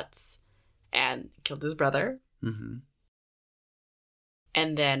Ultron bots, and killed his brother. Mm-hmm.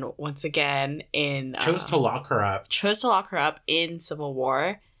 And then once again chose to lock her up in Civil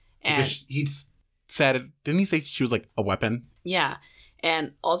War. And because he said, didn't he say she was like a weapon? Yeah.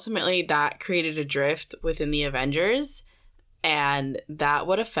 And ultimately that created a drift within the Avengers, and that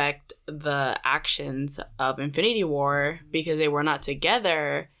would affect the actions of Infinity War because they were not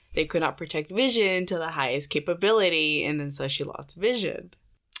together they could not protect Vision to the highest capability, and then so she lost Vision.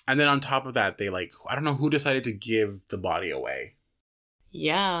 And then on top of that, they like, I don't know who decided to give the body away.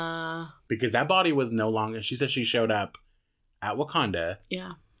 Yeah. Because that body was no longer, she said she showed up at Wakanda.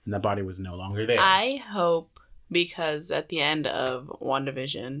 Yeah. And that body was no longer there. I hope, because at the end of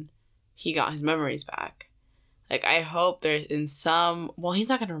WandaVision, he got his memories back. Like, I hope there's in some... Well, he's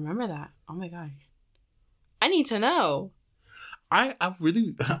not going to remember that. Oh my God. I need to know. I'm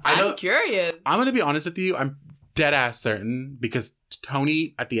curious. I'm going to be honest with you. I'm dead ass certain because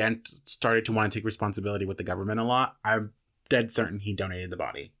Tony at the end started to want to take responsibility with the government a lot. I'm dead certain he donated the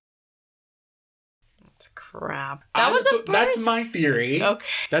body. That's crap. That's my theory. Okay.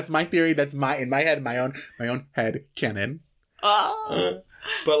 That's my theory. That's in my head, my own head canon. Oh.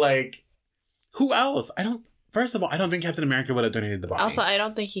 But like, who else? First of all, I don't think Captain America would have donated the body. Also, I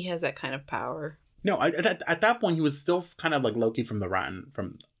don't think he has that kind of power. No, at that point, he was still kind of like Loki from the run.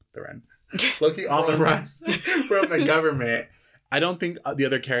 Loki on the run from the government. I don't think the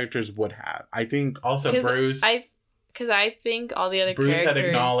other characters would have. I think also Bruce... Because I think all the other Bruce characters... had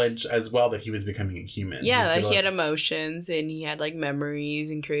acknowledged as well that he was becoming a human. Yeah, that he had emotions and he had like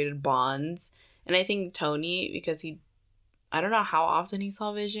memories and created bonds. And I think Tony, because I don't know how often he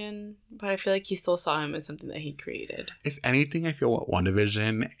saw Vision, but I feel like he still saw him as something that he created. If anything, I feel what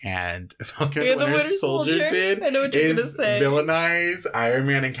WandaVision and Falcon and the Winter Soldier did I know what you're gonna say. Villainize Iron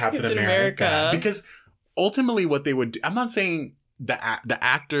Man and Captain America. Because ultimately what they would do... I'm not saying... the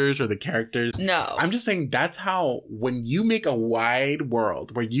actors or the characters. No. I'm just saying that's how, when you make a wide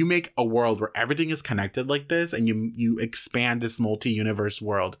world, where you make a world where everything is connected like this and you expand this multi-universe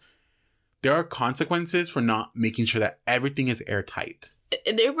world, there are consequences for not making sure that everything is airtight.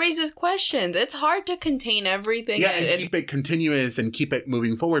 It raises questions. It's hard to contain everything. Yeah, and keep it continuous and keep it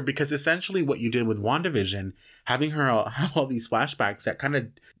moving forward, because essentially what you did with WandaVision, having her have all these flashbacks that kind of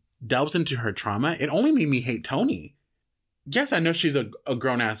delves into her trauma, it only made me hate Tony. Yes, I know she's a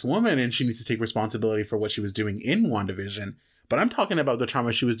grown-ass woman and she needs to take responsibility for what she was doing in WandaVision, but I'm talking about the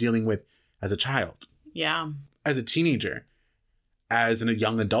trauma she was dealing with as a child. Yeah. As a teenager. As a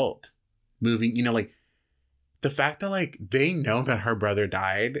young adult. Moving, like, the fact that, like, they know that her brother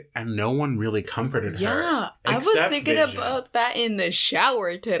died and no one really comforted her. Yeah, I was thinking about that in the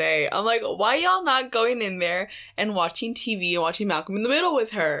shower today. I'm like, why y'all not going in there and watching TV and watching Malcolm in the Middle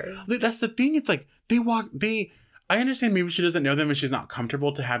with her? That's the thing. It's like, I understand maybe she doesn't know them and she's not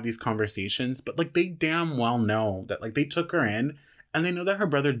comfortable to have these conversations, but like they damn well know that like they took her in and they know that her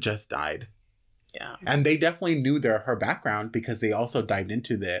brother just died. Yeah. And they definitely knew her background because they also dived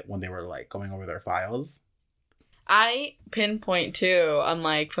into it when they were like going over their files. I pinpoint too on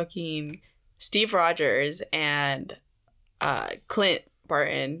like fucking Steve Rogers and Clint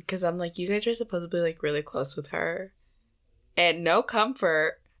Barton, because I'm like, you guys are supposedly like really close with her. And no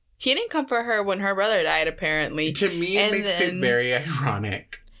comfort. He didn't comfort her when her brother died, apparently. To me, it makes it very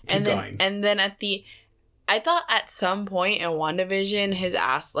ironic. Keep going. And then I thought at some point in WandaVision, his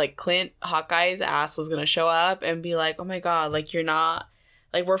ass, like Hawkeye's ass was going to show up and be like, oh my God, like you're not,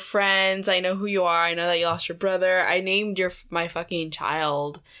 like we're friends. I know who you are. I know that you lost your brother. I named my fucking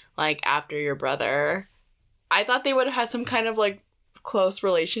child, like after your brother. I thought they would have had some kind of like close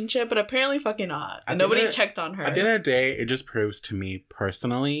relationship, but apparently fucking not. Nobody checked on her. At the end of the day, it just proves to me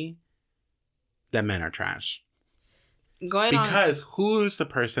personally that men are trash. Because who's the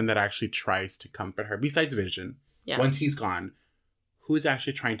person that actually tries to comfort her besides Vision? Yeah. Once he's gone, who's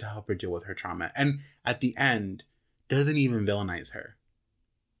actually trying to help her deal with her trauma? And at the end, doesn't even villainize her.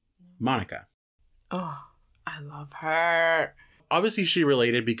 Monica. Oh, I love her. Obviously, she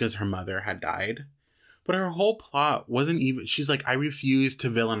related because her mother had died. But her whole plot wasn't even... She's like, I refuse to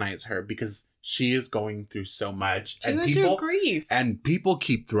villainize her because she is going through so much. She's going through grief. And people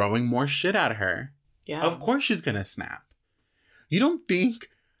keep throwing more shit at her. Yeah. Of course she's going to snap. You don't think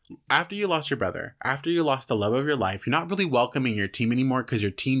after you lost your brother, after you lost the love of your life, you're not really welcoming your team anymore because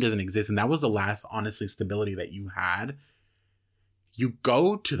your team doesn't exist. And that was the last, honestly, stability that you had. You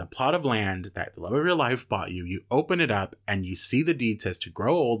go to the plot of land that the love of your life bought you. You open it up and you see the deed says to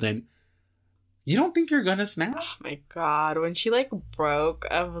grow old, and you don't think you're gonna snap? Oh my God. When she like broke,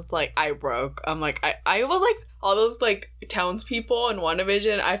 I was like, I broke. I'm like, I was like all those like townspeople in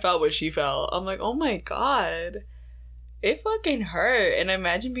WandaVision. I felt what she felt. I'm like, oh my God. It fucking hurt. And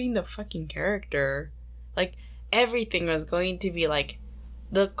imagine being the fucking character. Like everything was going to be like,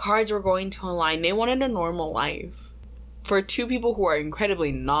 the cards were going to align. They wanted a normal life. For two people who are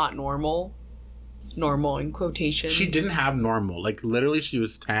incredibly not normal in quotations. She didn't have normal. Like literally she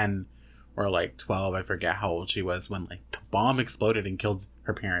was 10 or like 12, I forget how old she was when like the bomb exploded and killed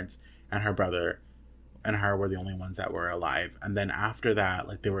her parents and her brother and her were the only ones that were alive. And then after that,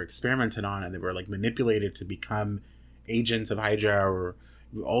 like, they were experimented on and they were, like, manipulated to become agents of Hydra or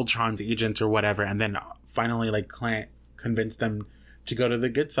Ultron's agents or whatever. And then finally, like, Clint convinced them to go to the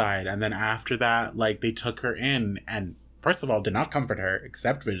good side. And then after that, like, they took her in and, first of all, did not comfort her,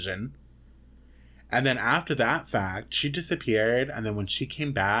 except Vision. And then after that fact, she disappeared. And then when she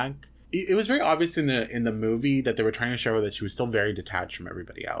came back, it was very obvious in the movie that they were trying to show her that she was still very detached from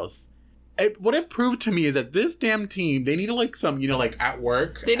everybody else. What it proved to me is that this damn team, they need like some, you know, like at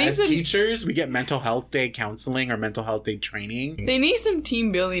work, as teachers, we get mental health day counseling or mental health day training. They need some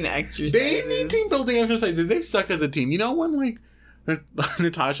team building exercises. They need team building exercises. They suck as a team. You know, when like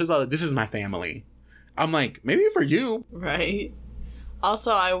Natasha's all like, this is my family. I'm like, maybe for you. Right.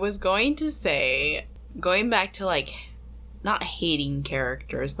 Also, I was going to say, going back to like, not hating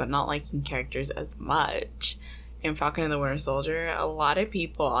characters, but not liking characters as much in Falcon and the Winter Soldier, a lot of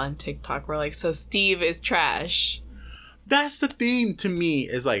people on TikTok were like, so Steve is trash. That's the thing to me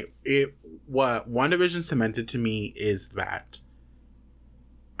is like, what WandaVision cemented to me is that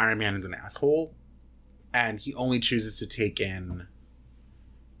Iron Man is an asshole and he only chooses to take in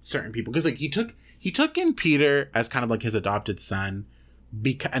certain people. Because like he took in Peter as kind of like his adopted son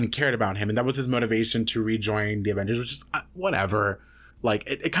and cared about him, and that was his motivation to rejoin the Avengers, which is whatever. Like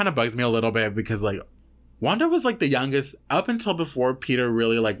it kind of bugs me a little bit because like Wanda was like the youngest up until before Peter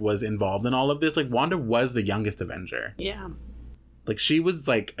really like was involved in all of this. Like Wanda was the youngest Avenger. Yeah. Like she was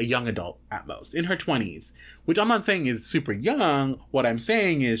like a young adult at most, in her 20s, which I'm not saying is super young. What I'm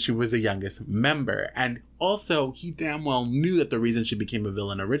saying is she was the youngest member. And also he damn well knew that the reason she became a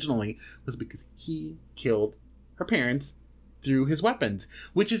villain originally was because he killed her parents through his weapons,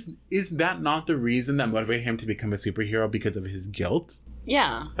 which is that not the reason that motivated him to become a superhero? Because of his guilt?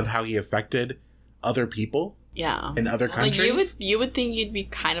 Yeah. Of how he affected other people? Yeah. In other countries? Like you would think you'd be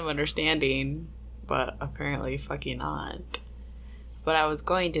kind of understanding, but apparently fucking not. But I was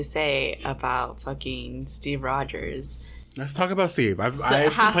going to say about fucking Steve Rogers. Let's talk about Steve. I've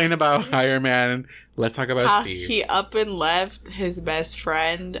complained about Iron Man. Let's talk about Steve. He up and left his best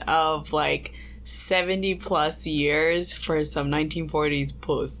friend of like 70 plus years for some 1940s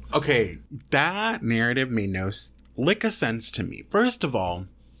puss. Okay, that narrative made no lick of sense to me. First of all,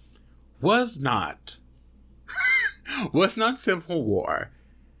 was not Civil War,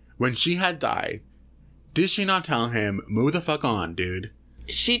 when she had died, did she not tell him, move the fuck on, dude?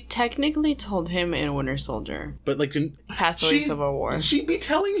 She technically told him in Winter Soldier. But like, passed away in Civil War. She'd be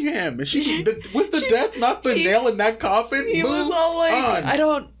telling him. Was the death not the nail in that coffin? He move was all like,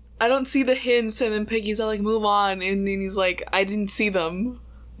 on. I don't see the hints. And then Peggy's all like, move on. And then he's like, I didn't see them.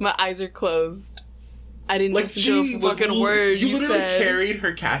 My eyes are closed. I didn't listen to a fucking word you literally said. Carried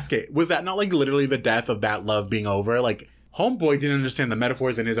her casket. Was that not like literally the death of that love being over? Like, Homeboy didn't understand the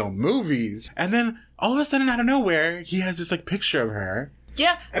metaphors in his own movies. And then all of a sudden, out of nowhere, he has this like picture of her.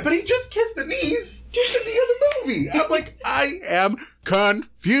 Yeah. But he just kissed the knees in the other movie. I'm like, I am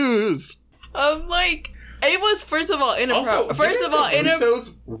confused. I'm like, it was, first of all, inappropriate. First of all,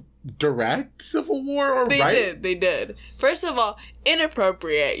 Russos direct Civil War or They did. First of all,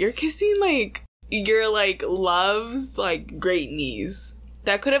 inappropriate. You're kissing like your like love's like great niece.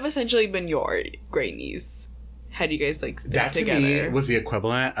 That could have essentially been your great niece. Had you guys like stayed that together. To me was the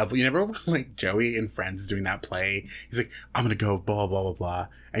equivalent of, you never like Joey in Friends doing that play. He's like, I'm gonna go blah blah blah blah,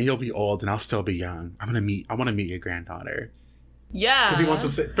 and you'll be old and I'll still be young. I want to meet your granddaughter. Yeah, because he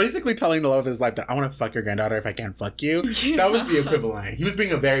wants to basically telling the love of his life that I want to fuck your granddaughter if I can't fuck you. Yeah. That was the equivalent. He was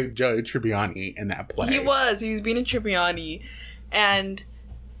being a very Joey Tribbiani in that play. He was being a Tribbiani, and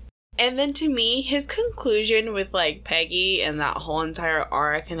then to me, his conclusion with like Peggy and that whole entire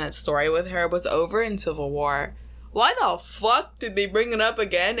arc and that story with her was over in Civil War. Why the fuck did they bring it up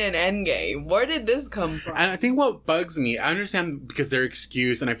again in Endgame? Where did this come from? And I think what bugs me, I understand because their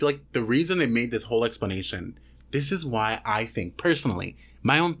excuse, and I feel like the reason they made this whole explanation, this is why I think, personally,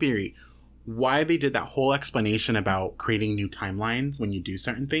 my own theory, why they did that whole explanation about creating new timelines when you do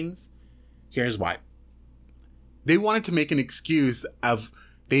certain things. Here's why. They wanted to make an excuse of,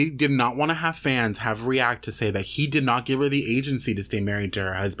 they did not want to have fans have react to say that he did not give her the agency to stay married to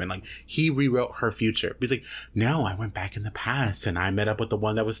her husband. Like, he rewrote her future. He's like, no, I went back in the past and I met up with the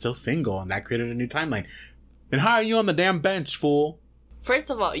one that was still single and that created a new timeline. Then how are you on the damn bench, fool? First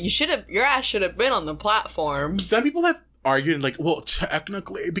of all, your ass should have been on the platform. Some people have argued like, well,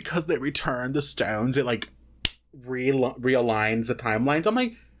 technically because they returned the stones, it like realigns the timelines. I'm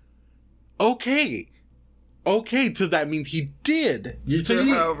like, okay, so that means he did screw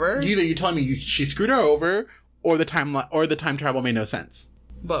her over. Either you're telling me she screwed her over, or the time travel made no sense.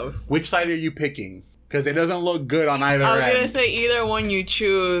 Both. Which side are you picking? Because it doesn't look good on either end. I was gonna say either one you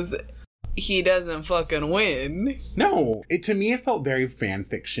choose. he doesn't fucking win. No, to me it felt very fan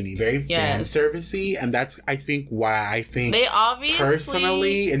fiction-y, very fan service-y, and that's I think why I think they obviously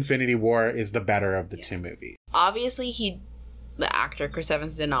personally Infinity War is the better of the two movies. Obviously the actor Chris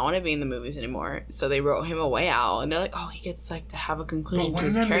Evans did not want to be in the movies anymore, so they wrote him a way out, and they're like, oh, he gets like to have a conclusion to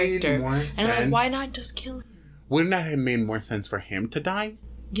his character, and I'm like, why not just kill him? Wouldn't that have made more sense for him to die?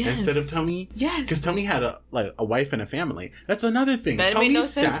 Yes. Instead of Tony? Yes. Because Tony had a wife and a family. That's another thing. That made no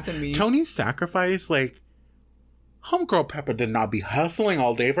sense to me. Tony's sacrifice, like, homegirl Pepper did not be hustling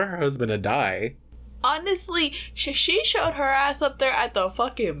all day for her husband to die. Honestly, she showed her ass up there at the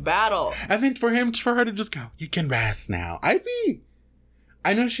fucking battle. And then for her to just go, you can rest now. I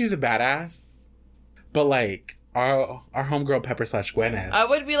know she's a badass, but like, our homegirl Pepper / Gwyneth. I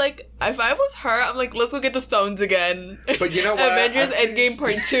would be like, if I was her, I'm like, let's go get the stones again. But you know what? Avengers Endgame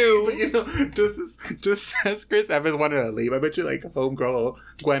Part 2. But you know, just as Chris Evans wanted to leave, I bet you like homegirl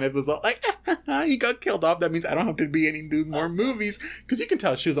Gwyneth was all like, he got killed off. That means I don't have to do more movies. Because you can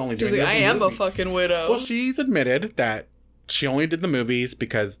tell she was only doing like, I am a fucking widow. Well, she's admitted that she only did the movies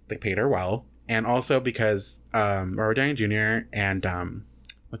because they paid her well. And also because Robert Downey Jr. and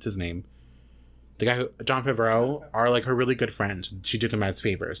what's his name? The guy Jon Favreau are like her really good friends. She did them as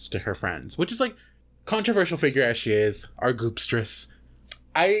favors to her friends, which is like controversial figure as she is, our goopstress.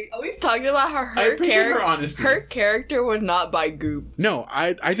 We've talked about her character would not buy Goop. No,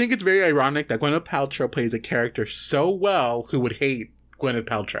 I think it's very ironic that Gwyneth Paltrow plays a character so well who would hate Gwyneth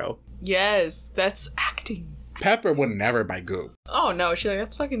Paltrow. Yes, that's acting. Pepper would never buy Goop. Oh no, she's like,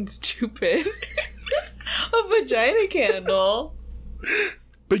 that's fucking stupid. A vagina candle.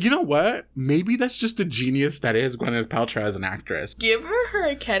 But you know what? Maybe that's just the genius that is Gwyneth Paltrow as an actress. Give her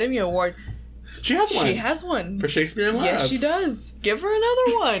Academy Award. She has one. She has one. For Shakespeare in Love. Yes, she does. Give her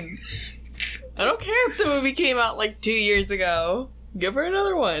another one. I don't care if the movie came out like 2 years ago. Give her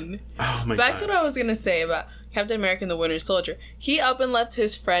another one. Oh my God. Back to what I was going to say about Captain America and the Winter Soldier. He up and left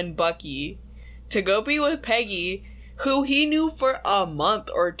his friend Bucky to go be with Peggy, who he knew for a month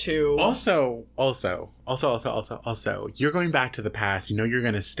or two. Also, you're going back to the past. You know you're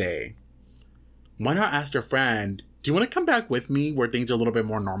going to stay. Why not ask your friend, do you want to come back with me where things are a little bit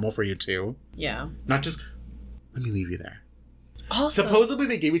more normal for you too? Yeah. Not just, let me leave you there. Also, supposedly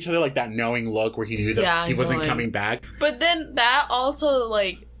they gave each other like that knowing look where he knew that he wasn't coming back. But then that also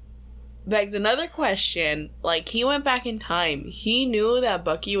like begs another question. Like, he went back in time. He knew that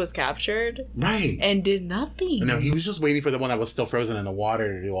Bucky was captured. Right. And did nothing. No, he was just waiting for the one that was still frozen in the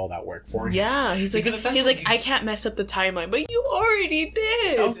water to do all that work for him. Yeah. He's like, I can't mess up the timeline. But you already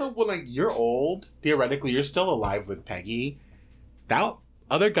did. Also, well, like, you're old. Theoretically, you're still alive with Peggy. That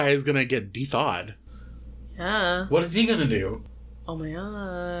other guy is going to get de-thawed. Yeah. What is he going to do? Oh my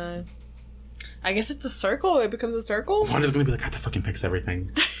God. I guess it's a circle. It becomes a circle. Wanda's going to be like, I have to fucking fix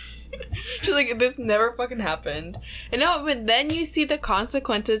everything. She's like, this never fucking happened. And no, but then you see the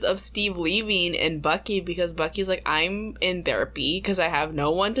consequences of Steve leaving and Bucky, because Bucky's like, I'm in therapy because I have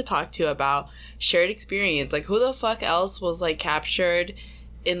no one to talk to about shared experience. Like, who the fuck else was like captured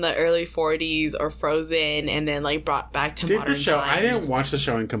in the early 40s or frozen and then like brought back to modern times? I didn't watch the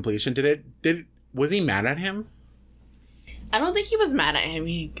show in completion. Was he mad at him? I don't think he was mad at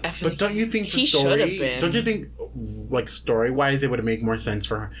him. But don't you think the story... Should have been. Don't you think, like, story-wise, it would make more sense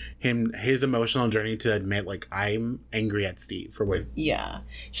for him, his emotional journey to admit, like, I'm angry at Steve for what... Yeah.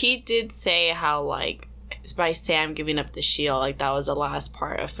 He did say how, like, by Sam giving up the shield, like, that was the last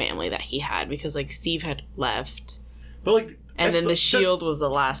part of family that he had because, like, Steve had left. But, like... And then the shield was the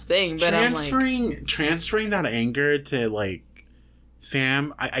last thing, but Transferring that anger to, like,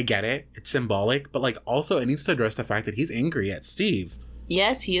 Sam, I get it. It's symbolic. But, like, also it needs to address the fact that he's angry at Steve.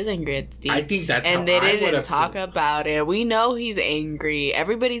 Yes, he is angry at Steve. I think that's and they didn't talk about it. We know he's angry.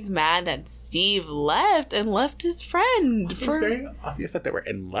 Everybody's mad that Steve left his friend. It's very obvious that they were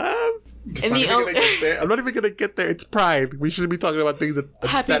in love. I'm not even going to get there. It's Pride. We shouldn't be talking about things that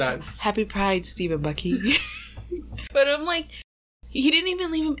upset us. Happy Pride, Steve and Bucky. But I'm like, he didn't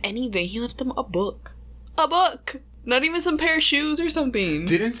even leave him anything. He left him a book. A book! Not even some pair of shoes or something.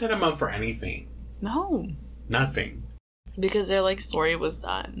 Didn't set him up for anything. No. Nothing. Because their, like, story was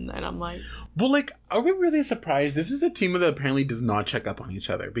done. And I'm like... Well, like, are we really surprised? This is a team that apparently does not check up on each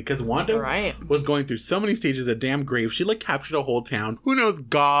other. Because Wanda was going through so many stages of damn grief. She, like, captured a whole town. Who knows?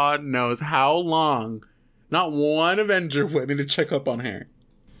 God knows how long. Not one Avenger went in to check up on her.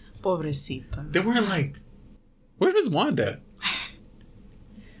 Pobrecita. They weren't like... Where was Wanda?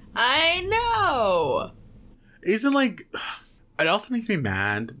 I know! Isn't, like... It also makes me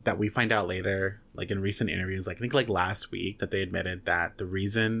mad that we find out later, like in recent interviews, like I think like last week, that they admitted that the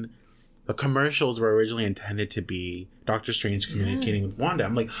reason the commercials were originally intended to be Doctor Strange communicating with Wanda.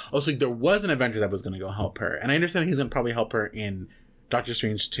 I'm like, oh, so there was an Avenger that was going to go help her. And I understand he's going to probably help her in Doctor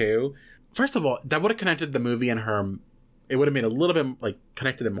Strange 2. First of all, that would have connected the movie and her. It would have made a little bit, like,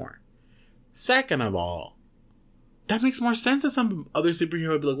 connected it more. Second of all, that makes more sense than some other superhero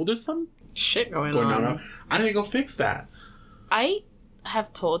would be like, well, there's some shit going on. I need to go fix that. I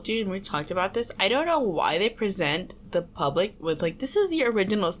have told you, and we talked about this, I don't know why they present the public with, like, this is the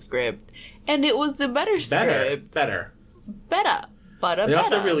original script, and it was the better script. Better. They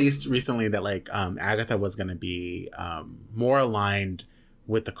also released recently that, like, Agatha was going to be more aligned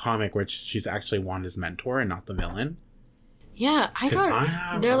with the comic, which she's actually Wanda's mentor and not the villain. Yeah,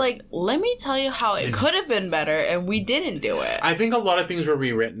 they're like, let me tell you how it could have been better, and we didn't do it. I think a lot of things were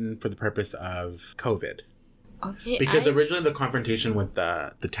rewritten for the purpose of COVID. Okay, because originally the confrontation with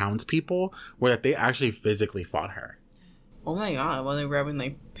the townspeople were that they actually physically fought her. Oh my god, when they were grabbing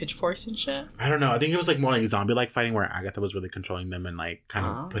like pitchforks and shit? I don't know. I think it was like more like zombie-like fighting where Agatha was really controlling them and like kind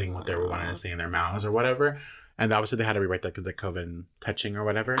of putting what they were wanting to say in their mouths or whatever. And obviously they had to rewrite that because of COVID touching or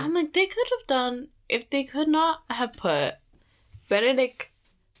whatever. I'm like, they could have done, if they could not have put Benedict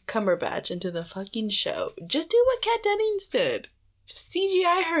Cumberbatch into the fucking show, just do what Kat Dennings did. Just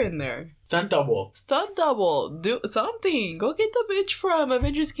CGI her in there. Stunt double. Do something. Go get the bitch from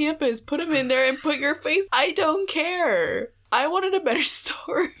Avengers Campus. Put him in there and put your face. I don't care. I wanted a better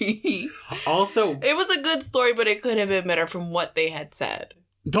story. Also, it was a good story, but it could have been better from what they had said.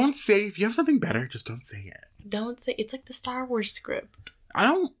 Don't say, if you have something better, just don't say it. Don't say, it's like the Star Wars script. I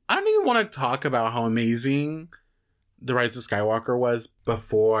don't even want to talk about how amazing The Rise of Skywalker was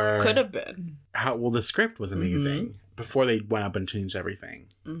before. Could have been. The script was amazing. Mm-hmm. Before they went up and changed everything.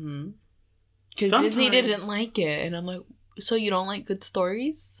 Mm-hmm. Because Disney didn't like it. And I'm like, so you don't like good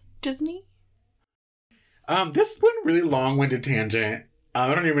stories, Disney? This went really long-winded tangent.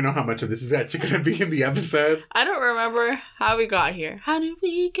 I don't even know how much of this is actually going to be in the episode. I don't remember how we got here. How did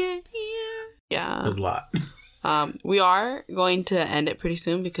we get here? Yeah. It was a lot. We are going to end it pretty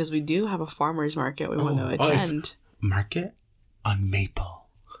soon because we do have a farmer's market we want to attend. Market on Maple.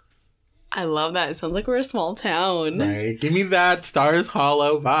 I love that. It sounds like we're a small town. Right. Give me that Stars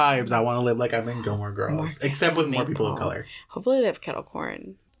Hollow vibes. I want to live like I'm in Gilmore Girls. Except with more people of color. Hopefully they have kettle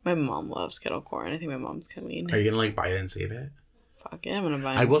corn. My mom loves kettle corn. I think my mom's coming. Are you going to like buy it and save it? Fuck yeah, I'm going to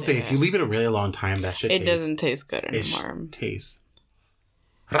buy it. I will say, if you leave it a really long time, that shit It doesn't taste good anymore. It tastes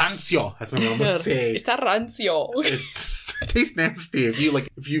rancio. That's what my mom would say. Está rancio. It tastes nasty. If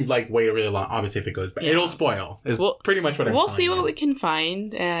you wait a really long, obviously if it goes bad, it'll spoil. Is pretty much what I'm We'll see what we can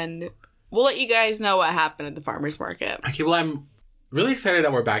find, and we'll let you guys know what happened at the farmer's market. Okay, well, I'm really excited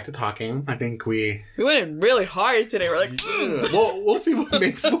that we're back to talking. I think we went in really hard today. We're like, we'll see what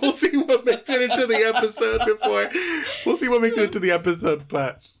makes it into the episode before. We'll see what makes it into the episode,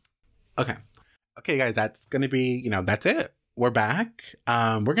 but okay, guys, that's gonna be that's it. We're back.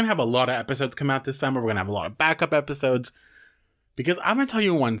 We're gonna have a lot of episodes come out this summer. We're gonna have a lot of backup episodes because I'm gonna tell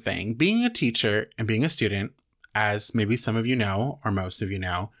you one thing: being a teacher and being a student, as maybe some of you know or most of you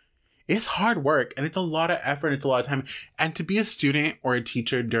know, it's hard work and it's a lot of effort. It's a lot of time. And to be a student or a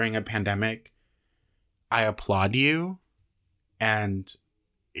teacher during a pandemic, I applaud you. And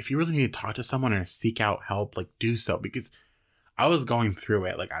if you really need to talk to someone or seek out help, like do so, because I was going through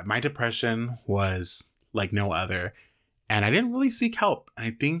it. Like my depression was like no other and I didn't really seek help. And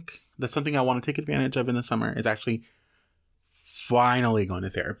I think that's something I want to take advantage of in the summer is actually finally going to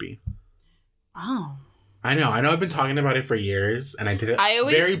therapy. Oh. I know I've been talking about it for years, and I did it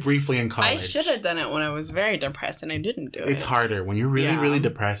very briefly in college. I should have done it when I was very depressed, and I didn't do it. It's harder. When you're really, really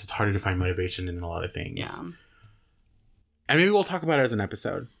depressed, it's harder to find motivation in a lot of things. Yeah. And maybe we'll talk about it as an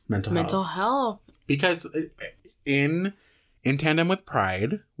episode, mental health. Because in tandem with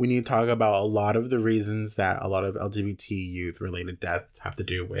Pride, we need to talk about a lot of the reasons that a lot of LGBT youth-related deaths have to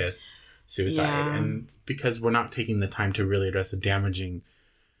do with suicide. Yeah. And because we're not taking the time to really address the damaging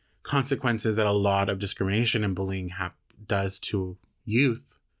consequences that a lot of discrimination and bullying does to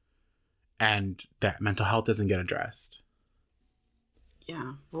youth, and that mental health doesn't get addressed.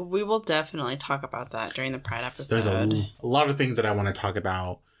 Yeah, well, we will definitely talk about that during the Pride episode. There's a lot of things that I want to talk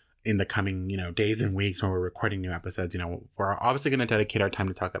about in the coming, days and weeks when we're recording new episodes. We're obviously going to dedicate our time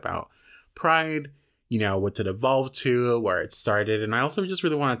to talk about Pride, what's it evolved to, where it started, and I also just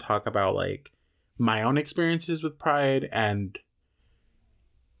really want to talk about like my own experiences with Pride and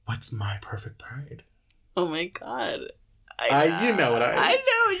what's my perfect Pride? Oh my god. You know what I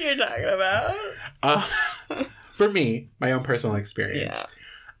know what you're talking about. For me, my own personal experience.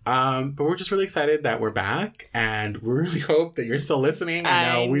 Yeah. But we're just really excited that we're back, and we really hope that you're still listening.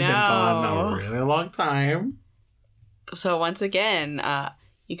 I know we've been gone a really long time. So once again,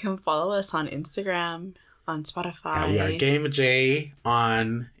 You can follow us on Instagram, on Spotify. Yeah, we are Game J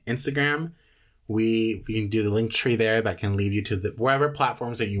on Instagram. We can do the link tree there that can lead you to wherever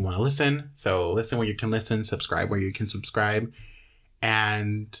platforms that you want to listen. So listen where you can listen, subscribe where you can subscribe.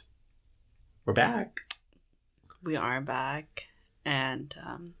 And we're back. We are back. And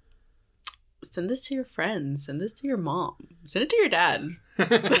send this to your friends. Send this to your mom. Send it to your dad. A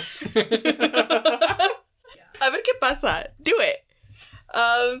ver qué pasa. Do it.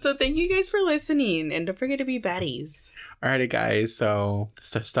 So thank you guys for listening, and don't forget to be baddies. Alrighty, guys. So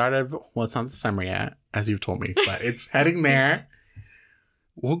the start of, well, it's not the summer yet, as you've told me, but it's heading there.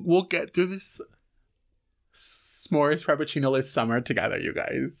 We'll get through this s'mores frappuccino-less summer together, you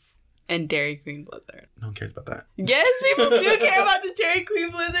guys. And Dairy Queen Blizzard. No one cares about that. Yes, people do care about the Dairy Queen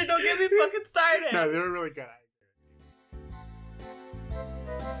Blizzard. Don't get me fucking started. No, they were really good.